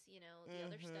release, you know, the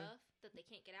other stuff that they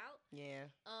can't get out. Yeah.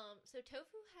 So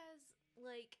tofu has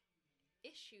like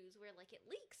issues where like it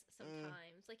leaks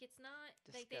sometimes. Like it's not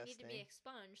like they need to be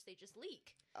expunged; they just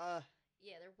leak.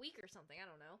 Yeah, they're weak or something. I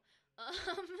don't know.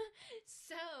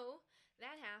 So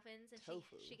that happens, and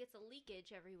she gets a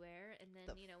leakage everywhere, and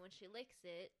then you know when she licks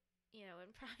it, you know, in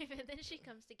private, then she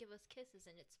comes to give us kisses,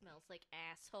 and it smells like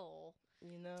asshole.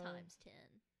 You know, times 10.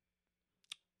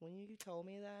 When you told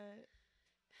me that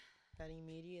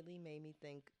immediately made me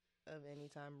think of any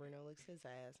time Bruno licks his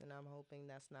ass, and I'm hoping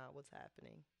that's not what's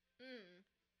happening.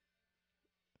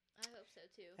 I hope so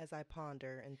too. As I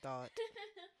ponder and thought.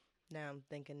 Now I'm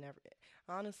thinking never.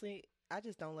 Honestly, I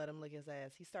just don't let him lick his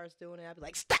ass. He starts doing it, I'll be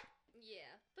like, stop!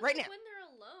 Yeah. But right like now. When they're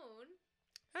alone.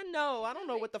 I know. I don't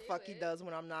know what the fuck he does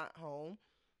when I'm not home.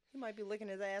 He might be licking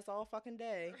his ass all fucking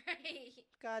day. Right.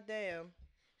 God damn.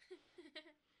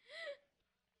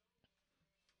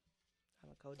 I'm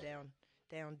gonna go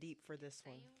down deep for this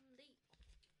one. Down deep.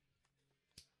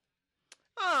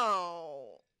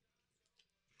 Oh.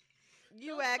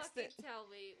 You asked it. Tell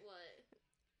me what.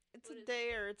 It's what a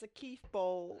dare. It's a Keith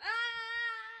bowl.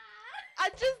 Ah! I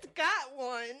just got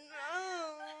one.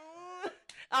 Oh.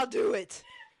 I'll do it.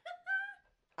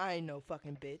 I ain't no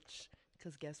fucking bitch.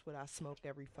 Because guess what I smoke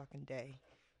every fucking day?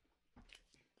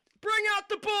 Bring out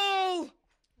the bowl!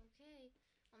 Okay.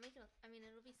 I'll make it,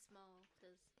 it'll be small.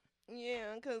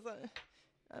 Yeah, because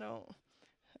I don't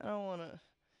want to.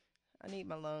 I need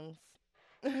my lungs.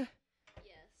 Yes.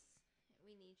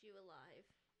 We need you alive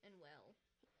and well.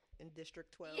 In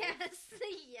District 12. Yes.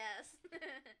 Yes.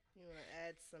 You want to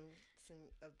add some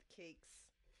of the cakes?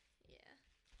 Yeah.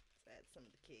 Let's add some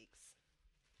of the cakes.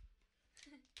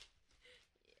 Yeah.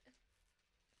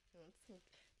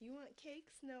 You want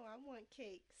cakes? No, I want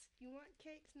cakes. You want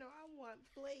cakes? No, I want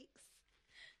flakes.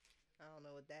 I don't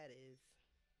know what that is.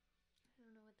 I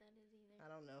don't know what that is either. I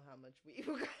don't know how much we...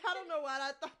 I don't know why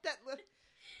I thought that...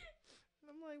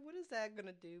 I'm like, what is that going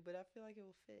to do? But I feel like it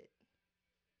will fit.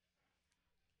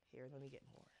 Here, let me get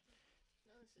more.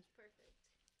 No, this is perfect.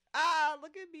 Ah,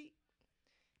 look at me.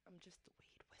 I'm just the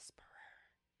weed whisperer.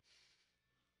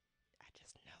 I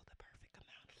just know the perfect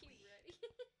amount of weed. Ready?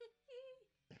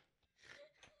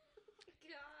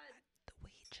 God. The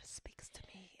weed just speaks to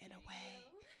me in a way.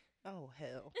 Oh,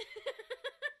 hell.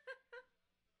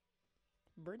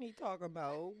 Brittany talking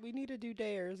about we need to do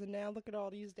dares, and now look at all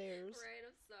these dares. Right,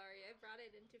 I'm sorry. I brought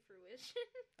it into fruition.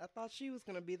 I thought she was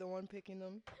gonna be the one picking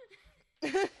them.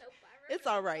 Nope, I It's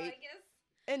all remember, right. I guess.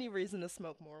 Any reason to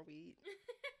smoke more weed.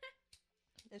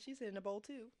 And she's in a bowl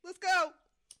too. Let's go.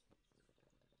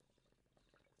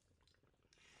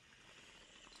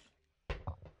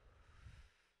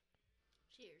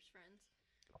 Cheers, friends.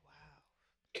 Wow.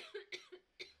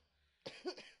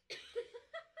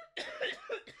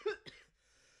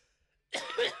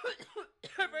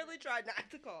 I really tried not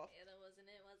to cough. Yeah, that wasn't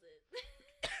it, was it?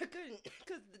 I couldn't,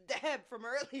 because the dab from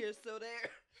earlier is still there.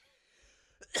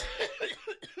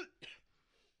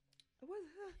 What?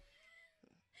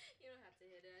 You don't have to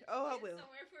hit it. Oh, I It's will.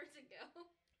 somewhere for it to go.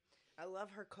 I love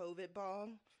her COVID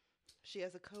bong. She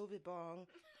has a COVID bong,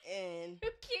 and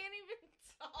You can't even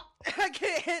talk. I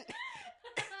can't.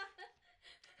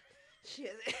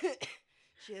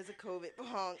 She has a COVID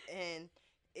bong, and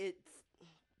it's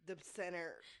the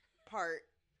center part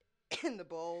in the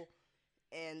bowl,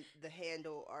 and the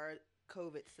handle are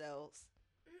COVID cells.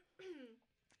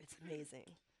 It's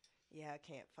amazing. Yeah, I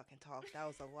can't fucking talk. That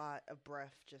was a lot of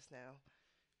breath just now.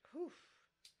 Whew.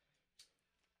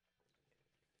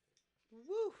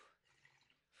 Woo.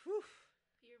 Whew.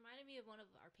 You reminded me of one of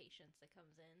our patients that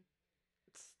comes in.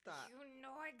 Stop. You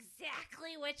know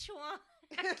exactly which one.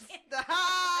 Stop.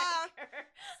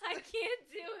 I can't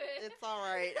do it. It's all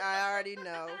right. I already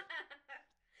know.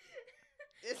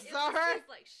 It's It all right. tastes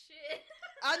like shit.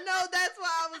 I know. That's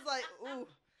why I was like, ooh,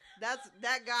 that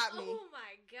got me. Oh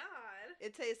my god.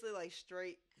 It tasted like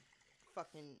straight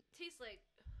fucking Tastes like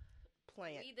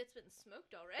plant. weed that's been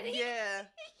smoked already. Yeah.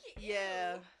 Ew.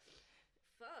 Yeah.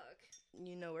 Fuck.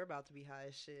 You know we're about to be high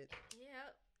as shit.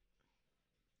 Yep.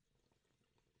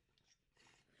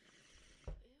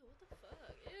 Ew, what the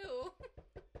fuck? Ew.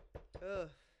 Ugh.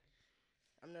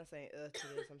 I'm not saying to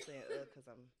this. I'm saying because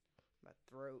I'm my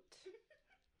throat.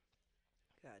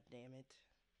 God damn it.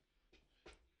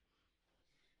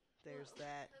 There's Well,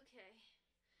 that. Okay.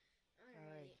 All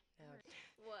right. Now Alright.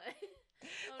 What?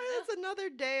 Oh, That's another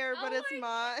dare, but Oh it's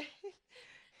mine.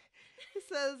 It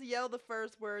says, yell the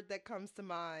first word that comes to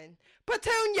mind.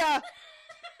 Petunia!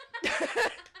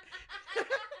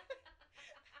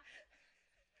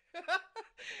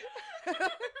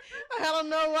 I don't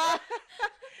know why.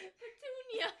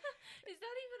 Petunia. Is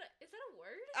that a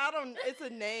word? I don't, it's a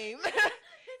name.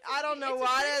 I don't know It's a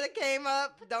why person. that came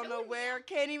up. Don't know Petunia. where.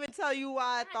 Can't even tell you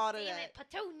why I thought of Damn that. it,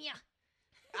 Petunia.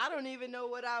 I don't even know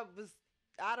what I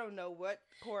don't know what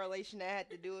correlation that had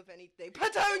to do with anything.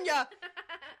 Petunia!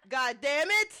 God damn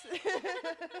it! I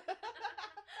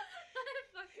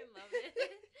fucking love it.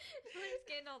 We're just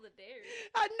getting all the dares.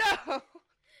 I know.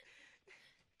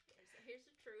 Here's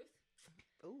the truth.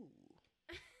 Ooh.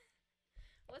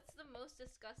 What's the most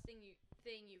disgusting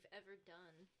thing you've ever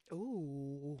done?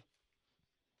 Ooh.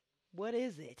 What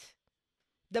is it?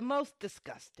 The most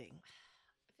disgusting.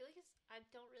 I feel like I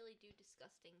don't really do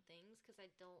disgusting things because I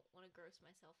don't want to gross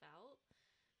myself out.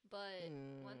 But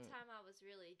one time I was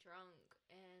really drunk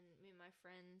and me and my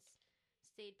friends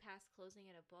stayed past closing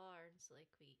at a bar, and so like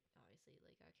we obviously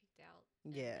like got kicked out.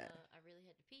 Yeah. And, I really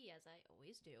had to pee, as I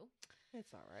always do.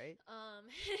 It's all right.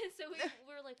 So we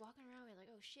were like walking around. We were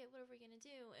like, oh shit, what are we gonna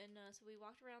do? And so we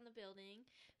walked around the building,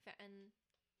 and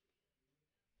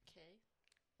okay.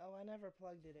 Oh, I never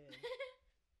plugged it in.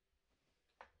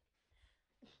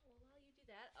 Well, while you do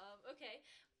that, okay.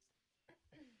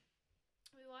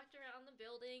 We walked around the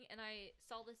building and I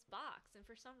saw this box, and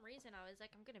for some reason I was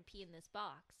like, I'm gonna pee in this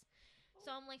box.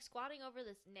 So I'm like squatting over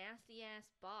this nasty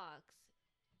ass box,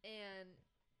 and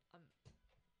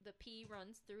the pee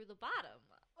runs through the bottom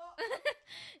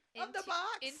Of the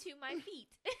box? into my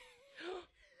feet.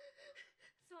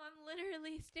 So I'm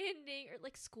literally standing or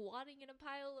like squatting in a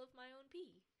pile of my own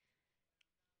pee,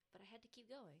 but I had to keep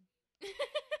going.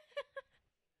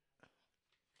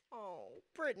 Oh,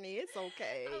 Brittany, it's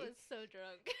okay. I was so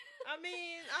drunk. I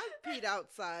mean, I've peed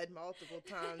outside multiple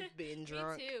times being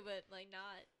drunk. Me too, but like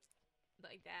not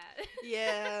like that.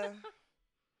 Yeah.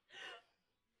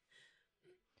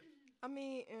 I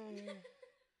mean,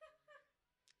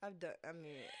 I've done. I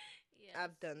mean, Yes,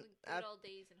 I've done. the good old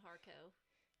days in Harco.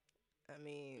 I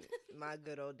mean, my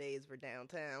good old days were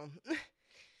downtown.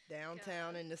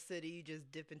 Downtown God. in the city, you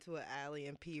just dip into an alley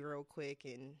and pee real quick,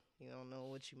 and you don't know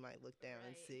what you might look down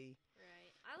and Right. see.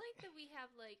 Right. I like that we have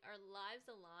like our lives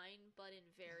align, but in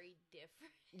very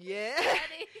different Yeah.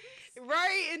 settings.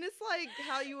 Right, and it's like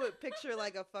how you would picture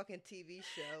like a fucking TV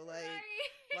show, like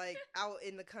Right. like out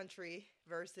in the country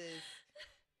versus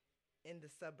in the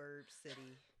suburb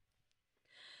city,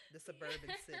 the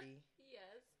suburban city.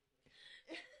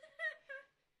 Yes.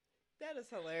 That is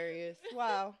hilarious.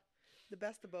 Wow. The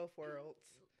best of both worlds.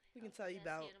 We can tell you Yes,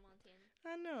 about. Hannah Montana.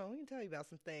 I know. We can tell you about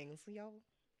some things. Y'all.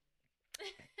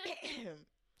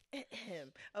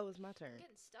 Oh, it's my turn. I'm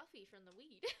getting stuffy from the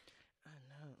weed. I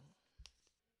know.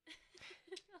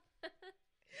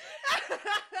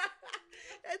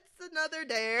 It's another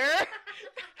dare.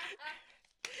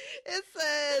 It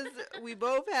says we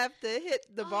both have to hit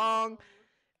the bong.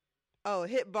 Oh,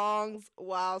 hit bongs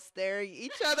while staring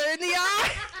each other in the eye.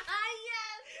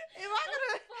 Yes. Am I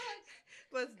gonna? Fuck.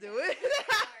 Let's do it.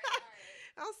 Alright.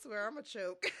 I swear I'm gonna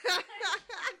choke.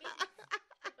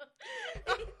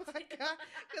 Oh my god,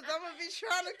 because I'm gonna be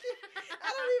trying to keep. I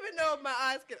don't even know if my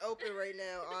eyes can open right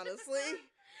now. Honestly,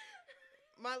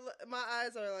 my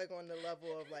eyes are like on the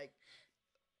level of like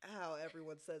how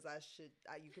everyone says I should.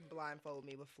 You can blindfold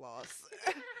me with floss.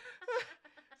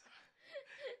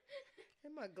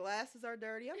 And my glasses are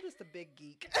dirty. I'm just a big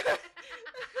geek. All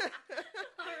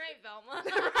right, Velma. Right?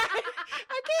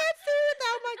 I can't see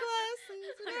without my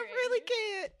glasses. I Alright. really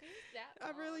can't. Who's that I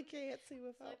really bong? can't see So I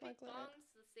without my picked glasses.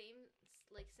 bongs the same,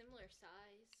 like similar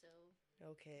size, so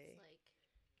Okay. it's like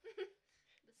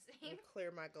the Let me same. clear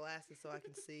my glasses so I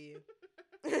can see you.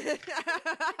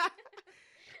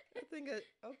 I think okay,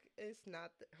 it's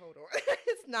not. Hold on,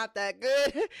 it's not that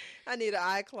good. I need an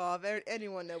eye cloth.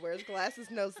 Anyone that wears glasses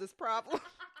knows this problem.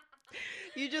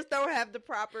 You just don't have the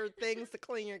proper things to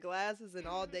clean your glasses, and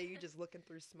all day you just looking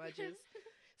through smudges,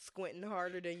 squinting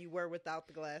harder than you were without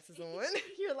the glasses on.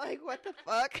 You're like, what the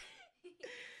fuck?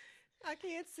 I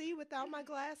can't see without my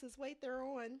glasses. Wait, they're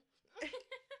on.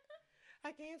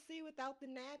 I can't see without the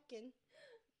napkin.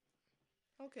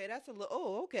 Okay, that's a little.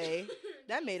 Oh, okay.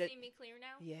 That Can made you it. see me clear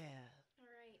now? Yeah. All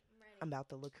right, I'm ready. I'm about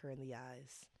to look her in the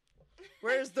eyes.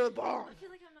 Where's the bong? I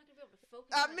feel like I'm not gonna be able to focus.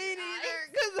 I on mean, your either,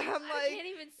 eyes. because I'm I like. can't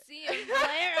even see him.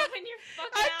 Blair, open your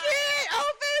fucking I eyes. can't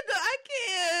open. I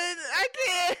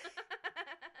can't.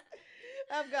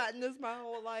 I've gotten this my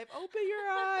whole life. Open your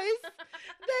eyes.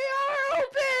 They are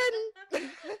open.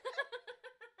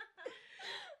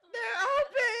 They're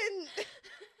open.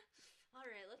 All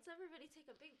right, let's everybody take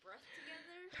a big breath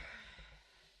together.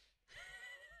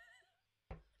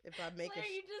 If I make Blair, a.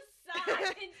 you just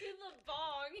sighed into the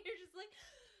bong. You're just like.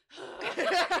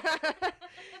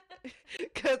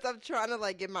 Because I'm trying to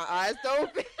like get my eyes to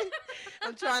open.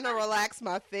 I'm trying to relax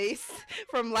my face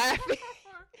from laughing.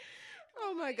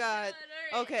 Oh my god.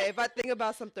 All right. Okay, if I think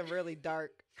about something really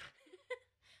dark.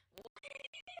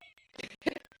 Okay,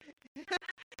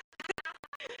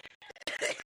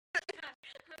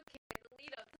 the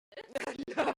lead up to this.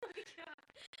 No. Oh my god.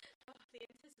 Oh, the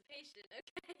anticipation.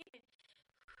 Okay.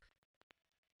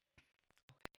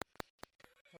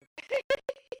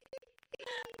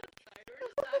 Sorry, we're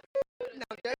just talking. No,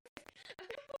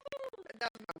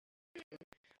 that's my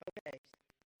okay.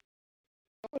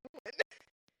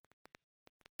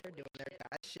 They're doing their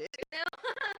god shit. No.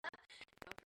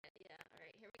 Yeah,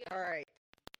 alright, here we go. All right.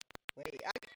 Wait,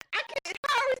 I can't.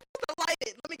 How are we supposed to light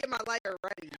it? Let me get my lighter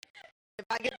ready. If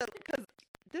I get because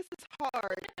this is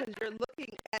hard because you're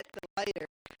looking at the lighter.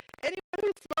 Anyone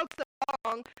who smokes a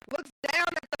bong looks down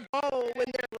at the bowl when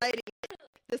they're lighting it.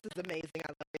 This is amazing. I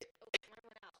love it. Oh, mine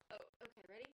went out. Oh, okay,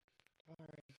 ready? All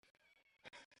right.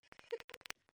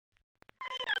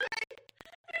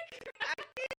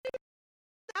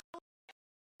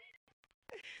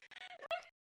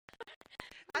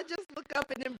 I just look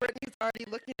up and then Brittany's already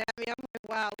looking at me. I'm like,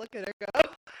 wow, look at her go.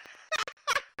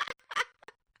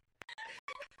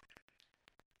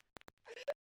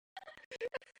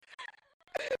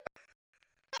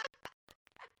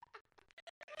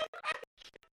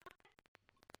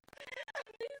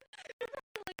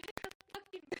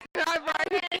 I'm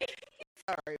right.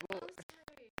 Sorry. Well, I'm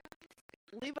sorry.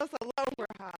 leave us alone. We're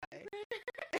high. God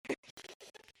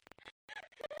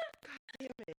damn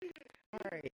it. All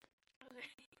right. Okay.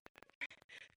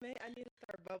 Man, I need to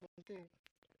start bubbling too.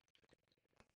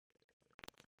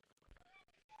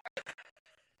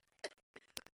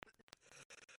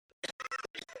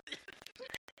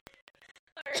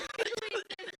 Alright,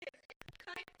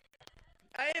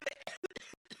 I am.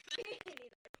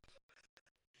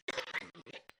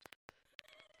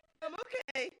 I'm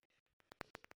okay.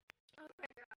 Oh my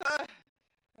god.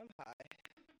 I'm high.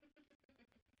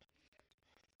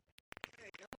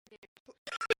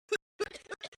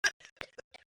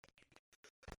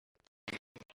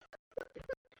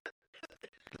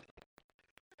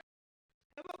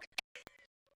 I'm okay.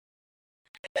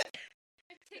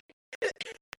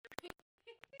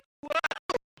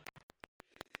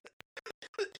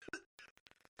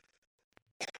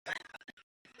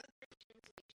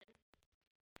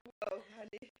 Whoa,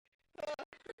 honey.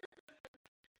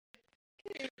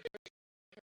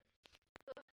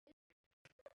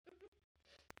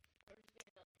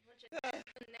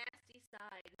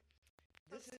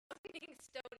 Stoning,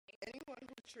 stoning. Anyone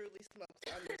who truly smokes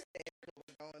understands what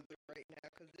we're going through right now,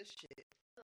 because this shit,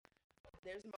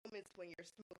 there's moments when you're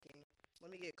smoking. Let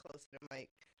me get close to the mic.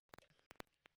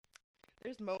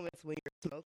 There's moments when you're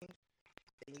smoking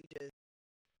and you just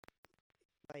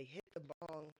like hit the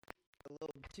bong a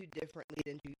little too differently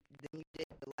than you did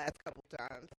the last couple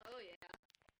times. Oh yeah.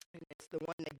 And it's the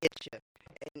one that gets you.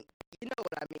 And you know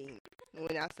what I mean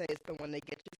when I say it's the one that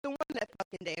gets you. It's the one that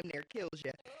fucking damn near kills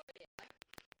you. Oh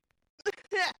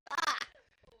yeah.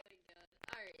 Oh my god.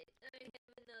 Alright, I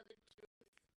have another truth.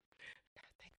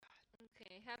 Thank God.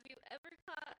 Okay, have you ever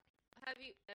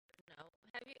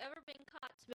been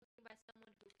caught smoking by someone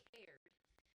who cared?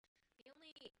 The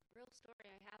only real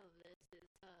story I have of this is,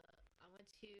 I went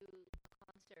to a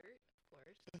concert, of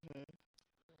course. Mm-hmm.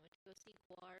 I went to go see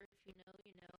Guar. If you know,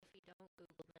 you know. If you don't,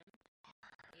 Google them.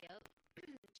 Yep.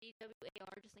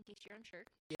 GWAR, just in case you're unsure.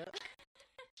 Yep.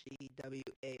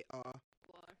 GWAR.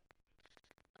 Guar.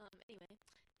 Anyway,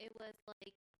 it was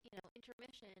like,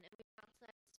 intermission, and we were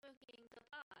outside smoking the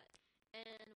pot.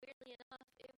 And weirdly enough,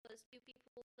 it was two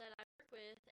people that I work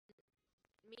with, and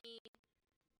me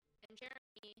and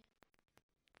Jeremy.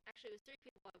 Actually, it was three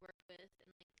people I work with,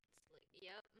 and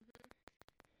yep.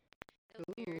 It was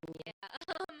weird. Yeah.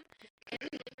 And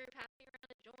they were passing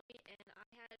around a joint, and I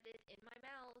had it in my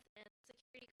mouth, and the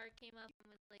security guard came up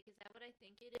and was like, "Is that what I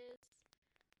think it is?"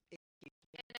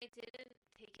 And I didn't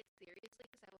take it seriously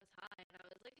because I was high, and I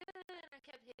was like, and I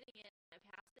kept hitting it, and I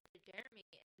passed it to Jeremy,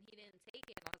 and he didn't take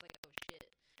it, and I was like, oh shit.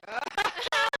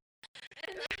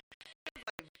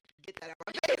 Get that out of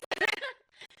my face.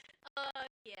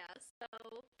 Yeah,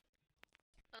 so,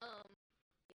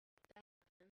 that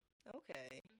happened.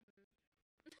 Okay.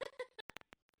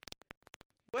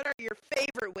 What are your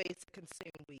favorite ways to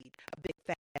consume weed? A big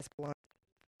fat ass blunt.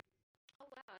 Oh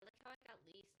wow, I like how I got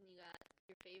least and you got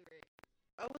your favorite.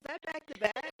 Oh, was that back to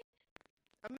back?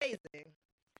 Amazing.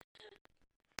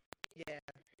 Yeah.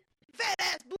 Fat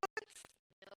ass blunts.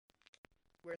 Yep.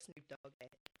 Where's Snoop Dogg at?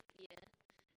 Yeah.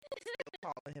 Still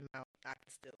calling him out. I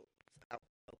can still out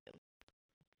him.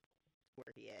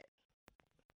 Where he at?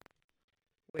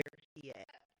 Where he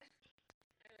at?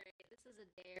 Alright, this is a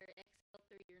dare. Exhale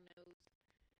through your nose.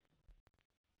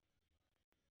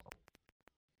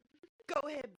 Go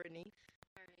ahead, Brittany.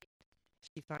 Alright.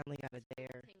 She finally got a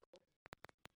dare. Tingle.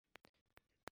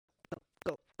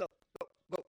 Go.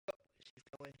 She's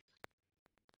going.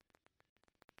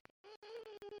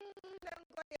 That was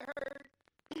like it hurt.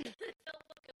 It felt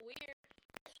fucking weird.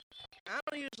 I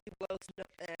don't usually blow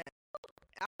smoke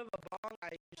out of a bong. I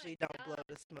usually don't God. blow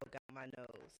the smoke out my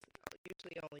nose.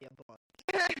 Usually only a blunt.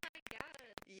 Oh my god.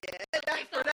 Yeah, that's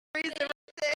for that reason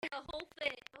right there. The whole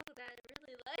thing. Oh, that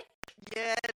really like.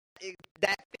 Yeah,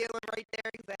 that feeling right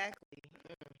there, exactly.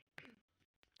 Okay.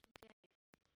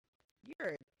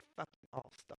 You're a fucking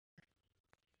all-star.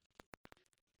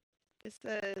 It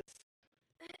says,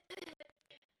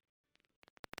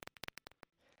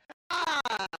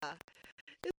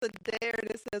 it's a dare, and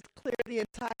it says clear the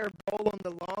entire bowl on the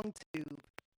long tube.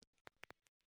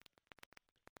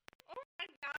 Oh my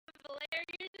god, Blair,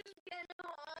 you're just getting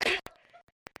on.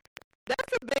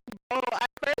 That's a big bowl.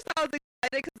 At first I was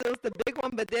excited because it was the big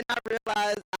one, but then I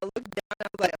realized, I looked down and I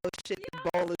was like, oh shit, the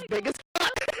bowl is big as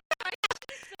fuck.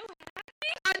 So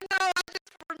happy. I know, I just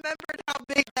remembered how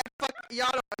big that fuck,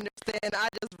 y'all don't understand. I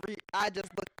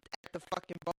just looked at the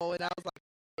fucking bowl and I was like,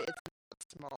 it's not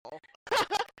small. Oh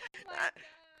my god.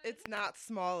 It's not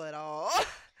small at all.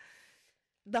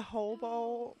 The whole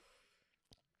bowl.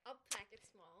 I'll pack it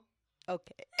small.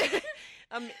 Okay.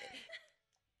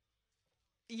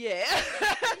 Yeah.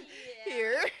 Yeah.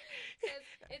 Here.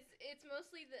 It's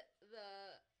mostly the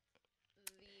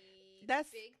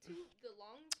That's big tube, the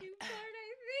long tube part,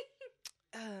 I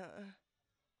think.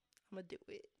 I'm gonna do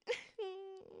it.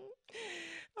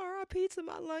 R.I.P. to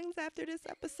my lungs after this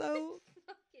episode.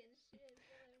 Fucking shit.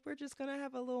 We're just gonna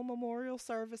have a little memorial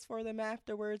service for them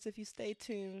afterwards if you stay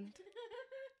tuned.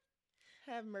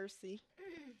 Have mercy.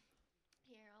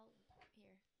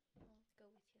 I'll go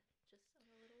with you. Just on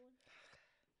a little one.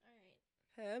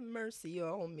 Alright. Have mercy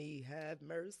on me. Have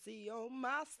mercy on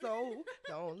my soul.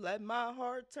 Don't let my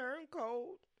heart turn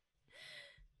cold.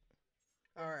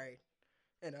 All right.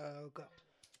 And I'll go.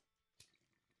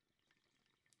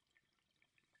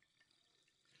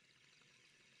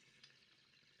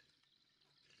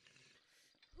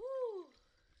 Whew.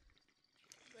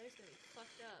 Blair's gonna be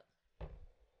fucked up.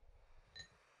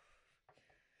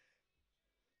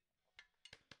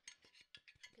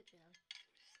 Good job.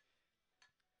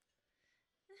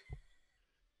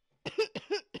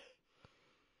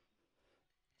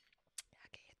 I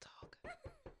can't talk.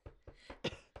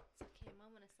 It's okay,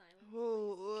 moment of silence.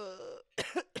 Oh,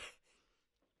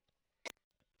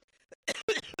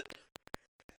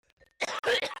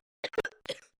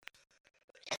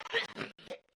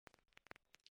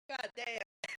 God damn.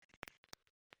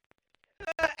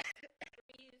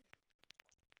 Breathe.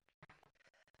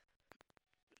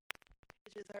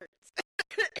 It just hurts.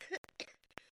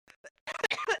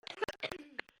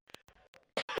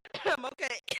 I'm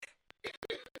okay.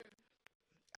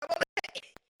 I'm okay.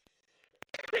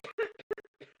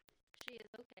 She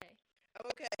is okay. I'm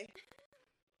okay.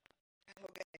 I'm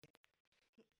okay.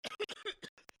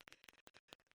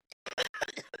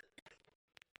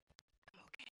 I'm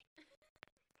okay.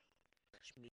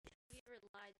 Schmeat. Have you ever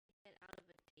lied to get out of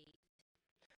a date?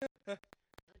 Oh, Oh,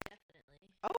 definitely.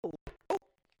 oh,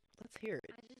 let's hear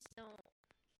it. I just don't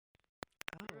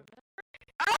Oh. remember.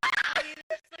 Ah! I mean,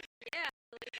 it's like, yeah,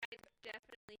 like, I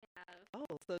definitely have.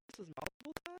 Oh, so this was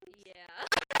multiple times? Yeah.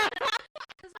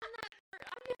 Because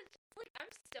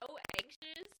I'm so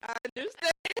anxious. I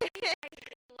understand. I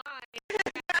hate lying.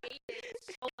 I hate it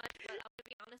so much, but I'm gonna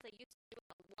be honest, I used to do it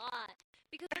a lot.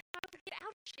 Because I have to get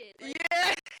out of shit. Like,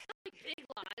 Yeah. not like big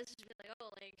lies, just be like,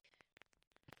 oh, like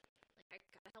I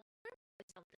gotta help her with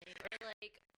something. Or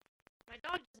like, my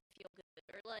dog doesn't feel good.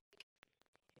 Or like,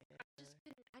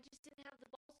 I just didn't have the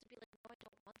balls to be like, no, I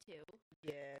don't want to.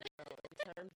 Yeah, no, in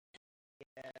terms,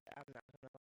 yeah, I'm not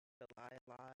gonna lie a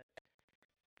lot.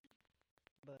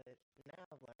 But now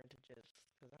I've learned to just,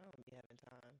 because I don't be having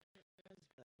time, I just feel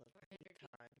like, look, I need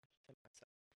time to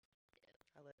myself.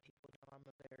 I let people know I'm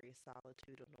a very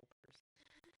solitudinal person.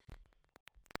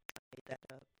 I made that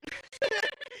up.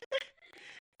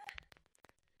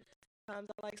 Sometimes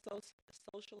I like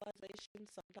socialization,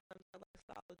 sometimes I like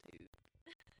solitude.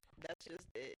 That's just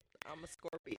it. I'm a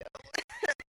Scorpio.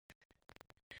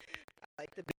 I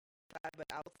like to be inside but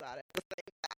outside at the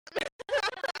same time.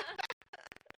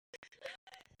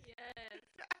 Yes.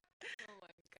 Oh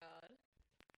my god.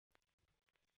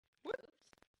 What?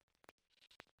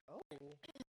 Oops.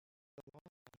 Oh.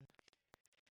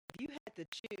 You had to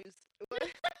choose. What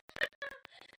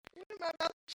am I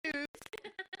about to choose?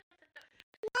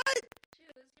 What?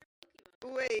 Choose your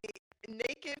Pokemon. Wait,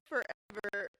 naked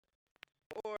forever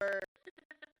or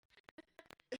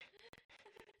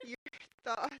your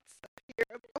thoughts appear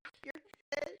above your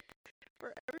head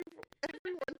for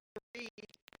everyone to read.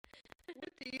 What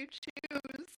do you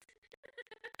choose?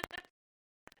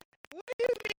 What do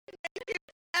you mean naked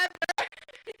forever?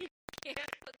 You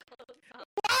can't put clothes on.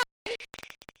 Why?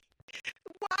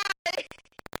 Why?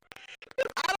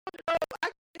 'Cause I don't know if I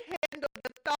can handle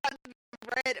the thoughts being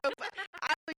read.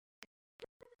 I would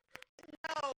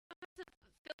no. To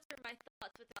filter my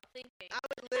thoughts without thinking. I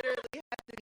would literally have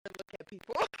to never look at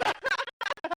people.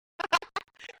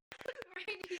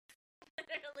 Right? He's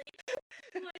literally.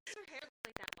 Why does her hair look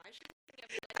like that? Why is she looking at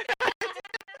me like that?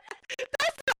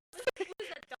 That's Who's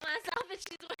that dumbass outfit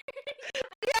she's wearing?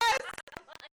 yes.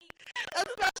 Like,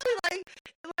 Especially like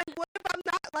what if I'm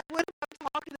not like what if I'm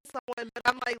talking to someone but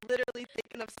I'm like literally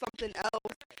thinking of something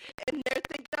else and they're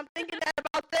thinking I'm thinking that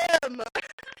about them.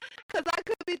 Cause I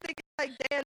could be thinking like,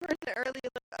 damn, that person earlier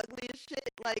looked ugly as shit,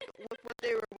 like with what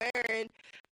they were wearing.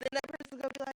 Then that person's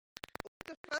gonna be like, what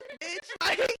the fuck, bitch?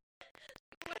 Like,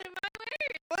 what am I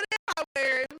wearing? what am I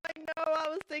wearing? I'm like, no, I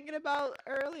was thinking about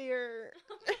earlier.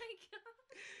 Oh my god.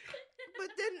 But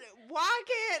then why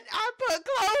can't I put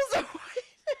clothes on?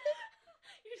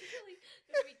 You're just really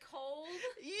gonna be cold.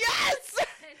 Yes.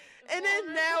 And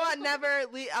then now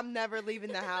vulnerable. I'm never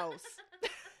leaving the house.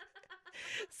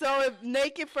 So if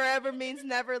naked forever means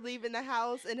never leaving the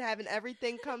house and having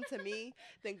everything come to me,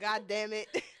 then god damn it.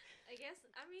 I guess,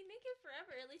 I mean, naked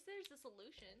forever. At least there's a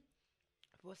solution.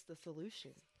 What's the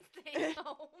solution? Stay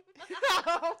home.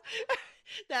 Oh,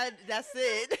 that's it. That's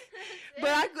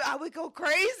But it. I would go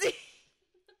crazy.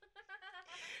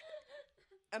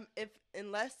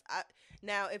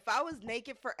 If I was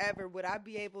naked forever, would I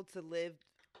be able to live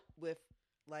with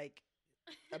like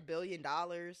 $1 billion? I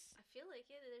feel like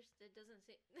it doesn't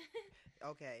seem.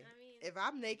 Okay. I mean, If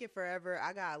I'm naked forever,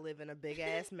 I gotta live in a big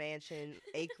ass mansion,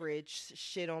 acreage,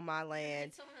 shit on my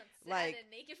land. someone that's sad like- and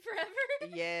naked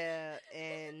forever. Yeah,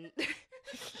 and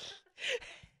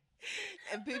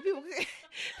and people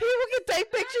can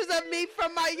take pictures of me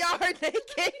from my yard naked.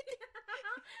 They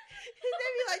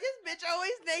be like, this bitch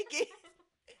always naked.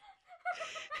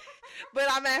 But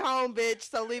I'm at home, bitch,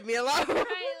 so leave me alone. Right, like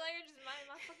you're just minding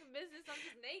my fucking business. I'm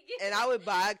just naked. And I would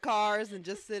buy cars and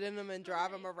just sit in them and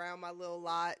drive them around my little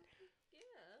lot.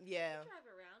 Yeah. You drive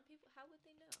around. People, how would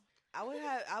they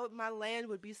know? My land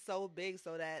would be so big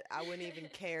so that I wouldn't even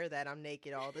care that I'm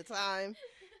naked all the time.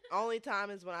 Only time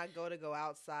is when I go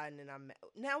outside and then I'm.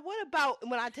 Now, what about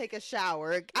when I take a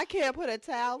shower? I can't put a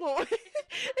towel on. You can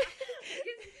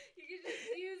just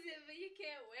use it, but you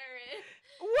can't wear it.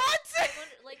 What? I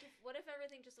wonder, like, what if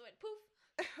everything just went poof?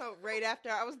 Oh, right after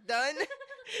I was done.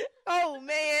 Oh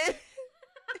man.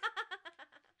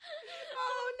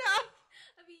 Oh no.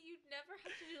 I mean, you'd never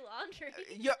have to do laundry.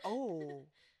 Oh.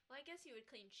 Well, I guess you would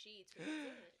clean sheets. But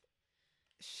that's it.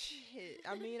 Shit.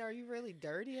 I mean, are you really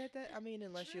dirty at that? I mean,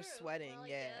 unless you're sweating, well,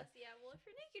 yeah. I guess, yeah. Well, if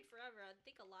you're naked forever, I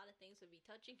think a lot of things would be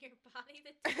touching your body.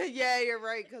 Yeah, you're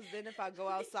right. Because then if I go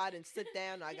outside and sit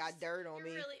down, I got dirt on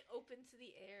me. You're really open to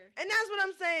the air. And that's what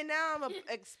I'm saying. Now I'm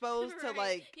exposed to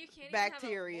like you can't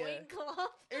bacteria. Even have a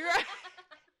loincloth. Right.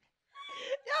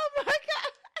 Oh my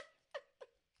god.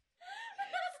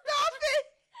 Stop it.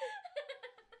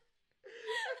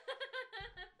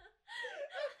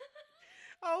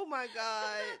 Oh my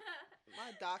god.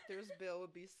 My doctor's bill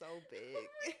would be so big. Oh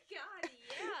my god,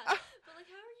 yeah. But like,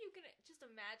 how are you gonna just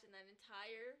imagine that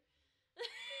entire?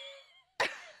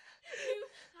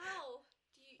 How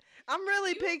do you? I'm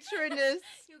really picturing this,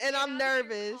 and I'm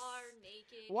nervous.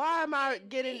 Naked. Why am I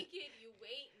getting? Naked. You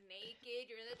wait naked.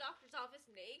 You're in the doctor's office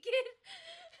naked.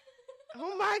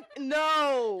 Oh my!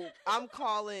 No, I'm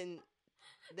calling.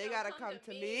 They gotta come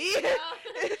to me. No,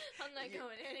 I'm not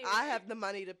going anywhere. I have the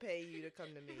money to pay you to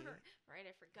come to me. Right,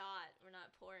 I forgot. We're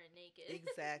not poor and naked.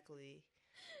 Exactly.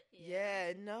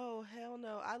 Yeah, no, hell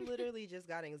no. I literally just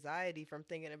got anxiety from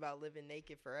thinking about living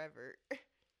naked forever.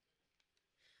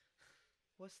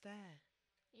 What's that?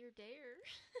 Your dare.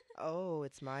 Oh,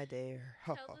 it's my dare.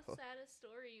 Tell the saddest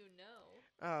story you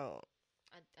know. Oh.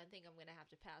 I think I'm going to have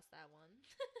to pass that one.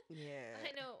 Yeah.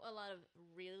 I know a lot of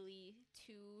really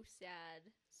too sad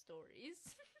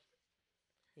stories.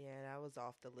 Yeah, that was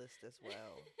off the list as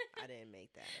well. I didn't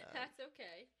make that up. That's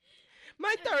okay.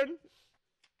 My turn.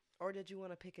 Or did you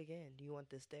want to pick again? Do you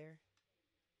want this dare?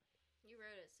 You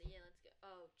wrote it, so yeah, let's go.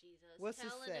 Oh, Jesus. What's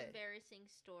Tell it an say? embarrassing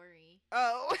story.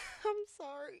 Oh, I'm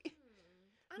sorry.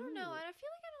 I don't know. I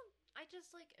feel like I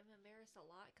just like am embarrassed a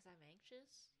lot because I'm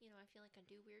anxious. You know, I feel like I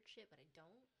do weird shit, but I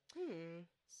don't.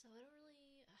 So I don't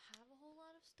really have a whole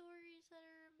lot of stories that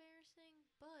are embarrassing,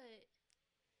 but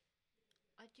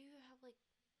I do have like,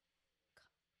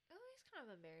 it's kind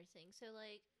of embarrassing. So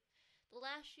like, the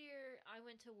last year I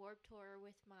went to Warped Tour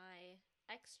with my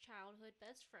ex-childhood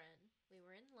best friend. We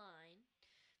were in line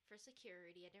for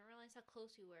security. I didn't realize how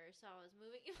close we were, so I was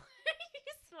moving.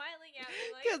 You're smiling at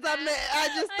me like that. Because I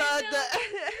just thought that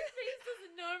your face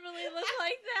doesn't normally look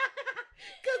like that.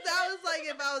 Because I was like,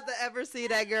 if I was to ever see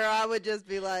that girl, I would just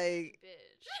be like,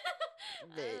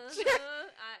 bitch.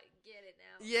 I get it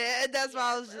now. Yeah, that's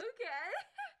why I was. Okay.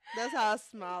 That's how I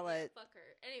smile at. Fuck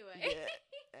her. Anyway.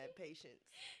 Yeah, at patience.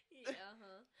 Yeah.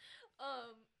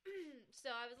 So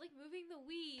I was like moving the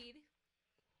weed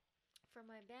from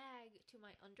my bag to my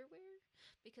underwear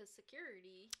because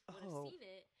security would have seen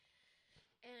it.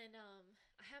 And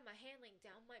I had my hand like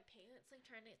down my pants, like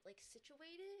trying to like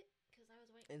situate it because I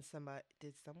was waiting. And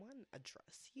did someone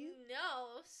address you?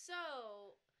 No.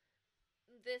 So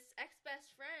this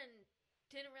ex-best friend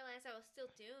didn't realize I was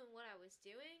still doing what I was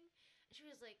doing, and she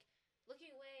was like looking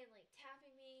away and like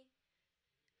tapping me.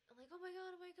 I'm like, oh my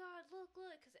god, look,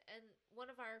 and one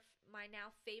of my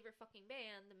now favorite fucking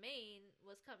band, the Main,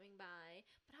 was coming by,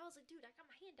 but I was like, dude, I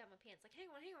got my hand down my pants, like, hang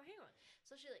on.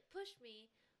 So she like pushed me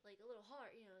like a little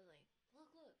hard, you know, like,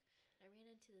 look. And I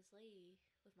ran into this lady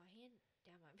with my hand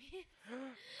down my pants,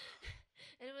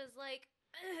 and it was like,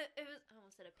 I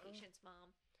almost said a patient's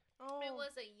mom. Oh. It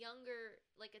was a younger,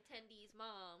 like, attendee's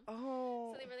mom.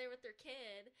 Oh. So they were there with their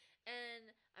kid.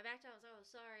 And I backed out. I was like, oh,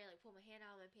 sorry. I, like, pulled my hand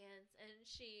out of my pants. And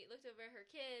she looked over at her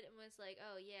kid and was like,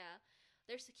 oh, yeah.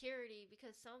 There's security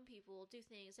because some people do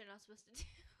things they're not supposed to do.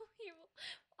 These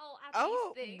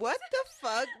things. What the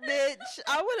fuck, bitch?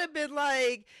 I would have been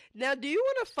like, now, do you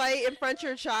want to fight in front of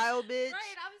your child, bitch?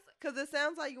 Right. I was like, because it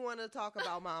sounds like you want to talk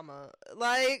about mama.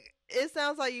 Like, it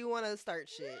sounds like you want to start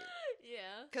shit.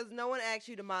 Yeah. Because no one asked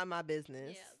you to mind my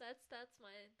business. Yeah, that's my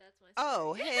story.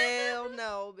 Oh, hell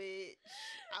no, bitch.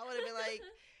 I would have been like,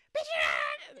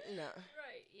 bitch, no.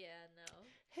 Right, yeah, no.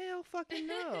 Hell fucking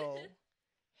no.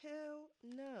 Hell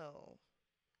no.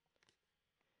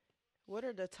 What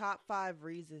are the top 5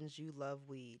 reasons you love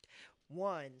weed?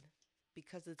 1,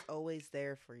 because it's always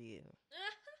there for you.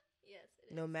 Yes,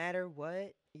 it is. No matter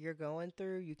what you're going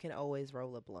through, you can always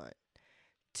roll a blunt.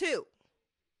 2,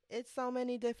 it's so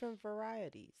many different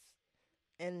varieties.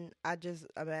 And I just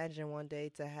imagine one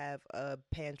day to have a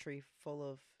pantry full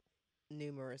of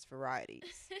numerous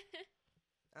varieties.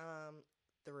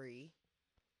 3,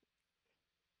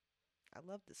 I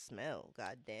love the smell.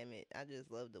 God damn it. I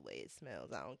just love the way it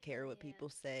smells. I don't care what Yeah. people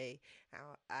say.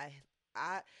 I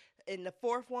and the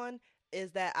fourth one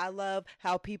is that I love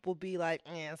how people be like,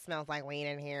 it smells like weed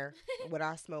in here when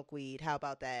I smoke weed. How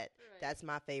about that? Right. That's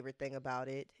my favorite thing about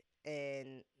it.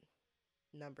 And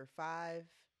number 5,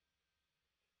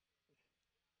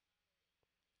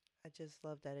 I just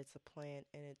love that it's a plant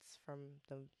and it's from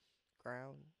the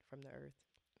ground, from the earth.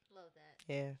 Love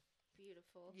that. Yeah.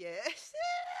 Beautiful. Yes.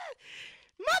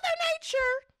 Mother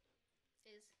Nature.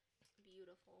 Is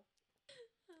beautiful.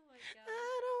 Oh my god.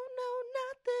 I don't know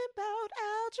nothing about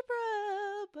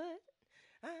algebra, but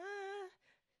I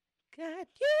got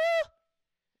you.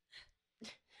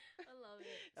 I love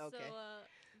it. Okay. So,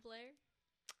 Blair,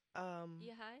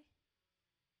 you high?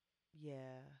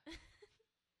 Yeah.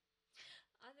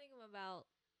 I think I'm about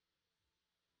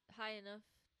high enough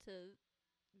to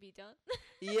be done.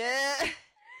 Yeah.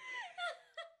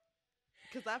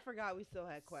 Because I forgot we still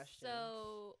had questions.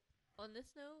 So, on this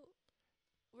note,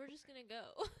 we're just gonna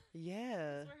go.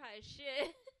 Yeah. 'Cause we're high as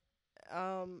shit.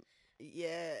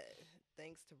 Yeah.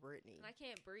 Thanks to Brittany. And I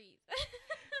can't breathe.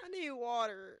 I need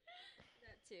water.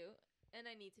 That too. And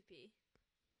I need to pee.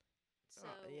 So,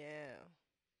 yeah.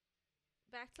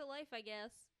 back to life, I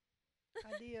guess.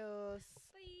 Adios.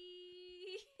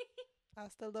 Bye.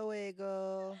 Hasta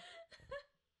luego.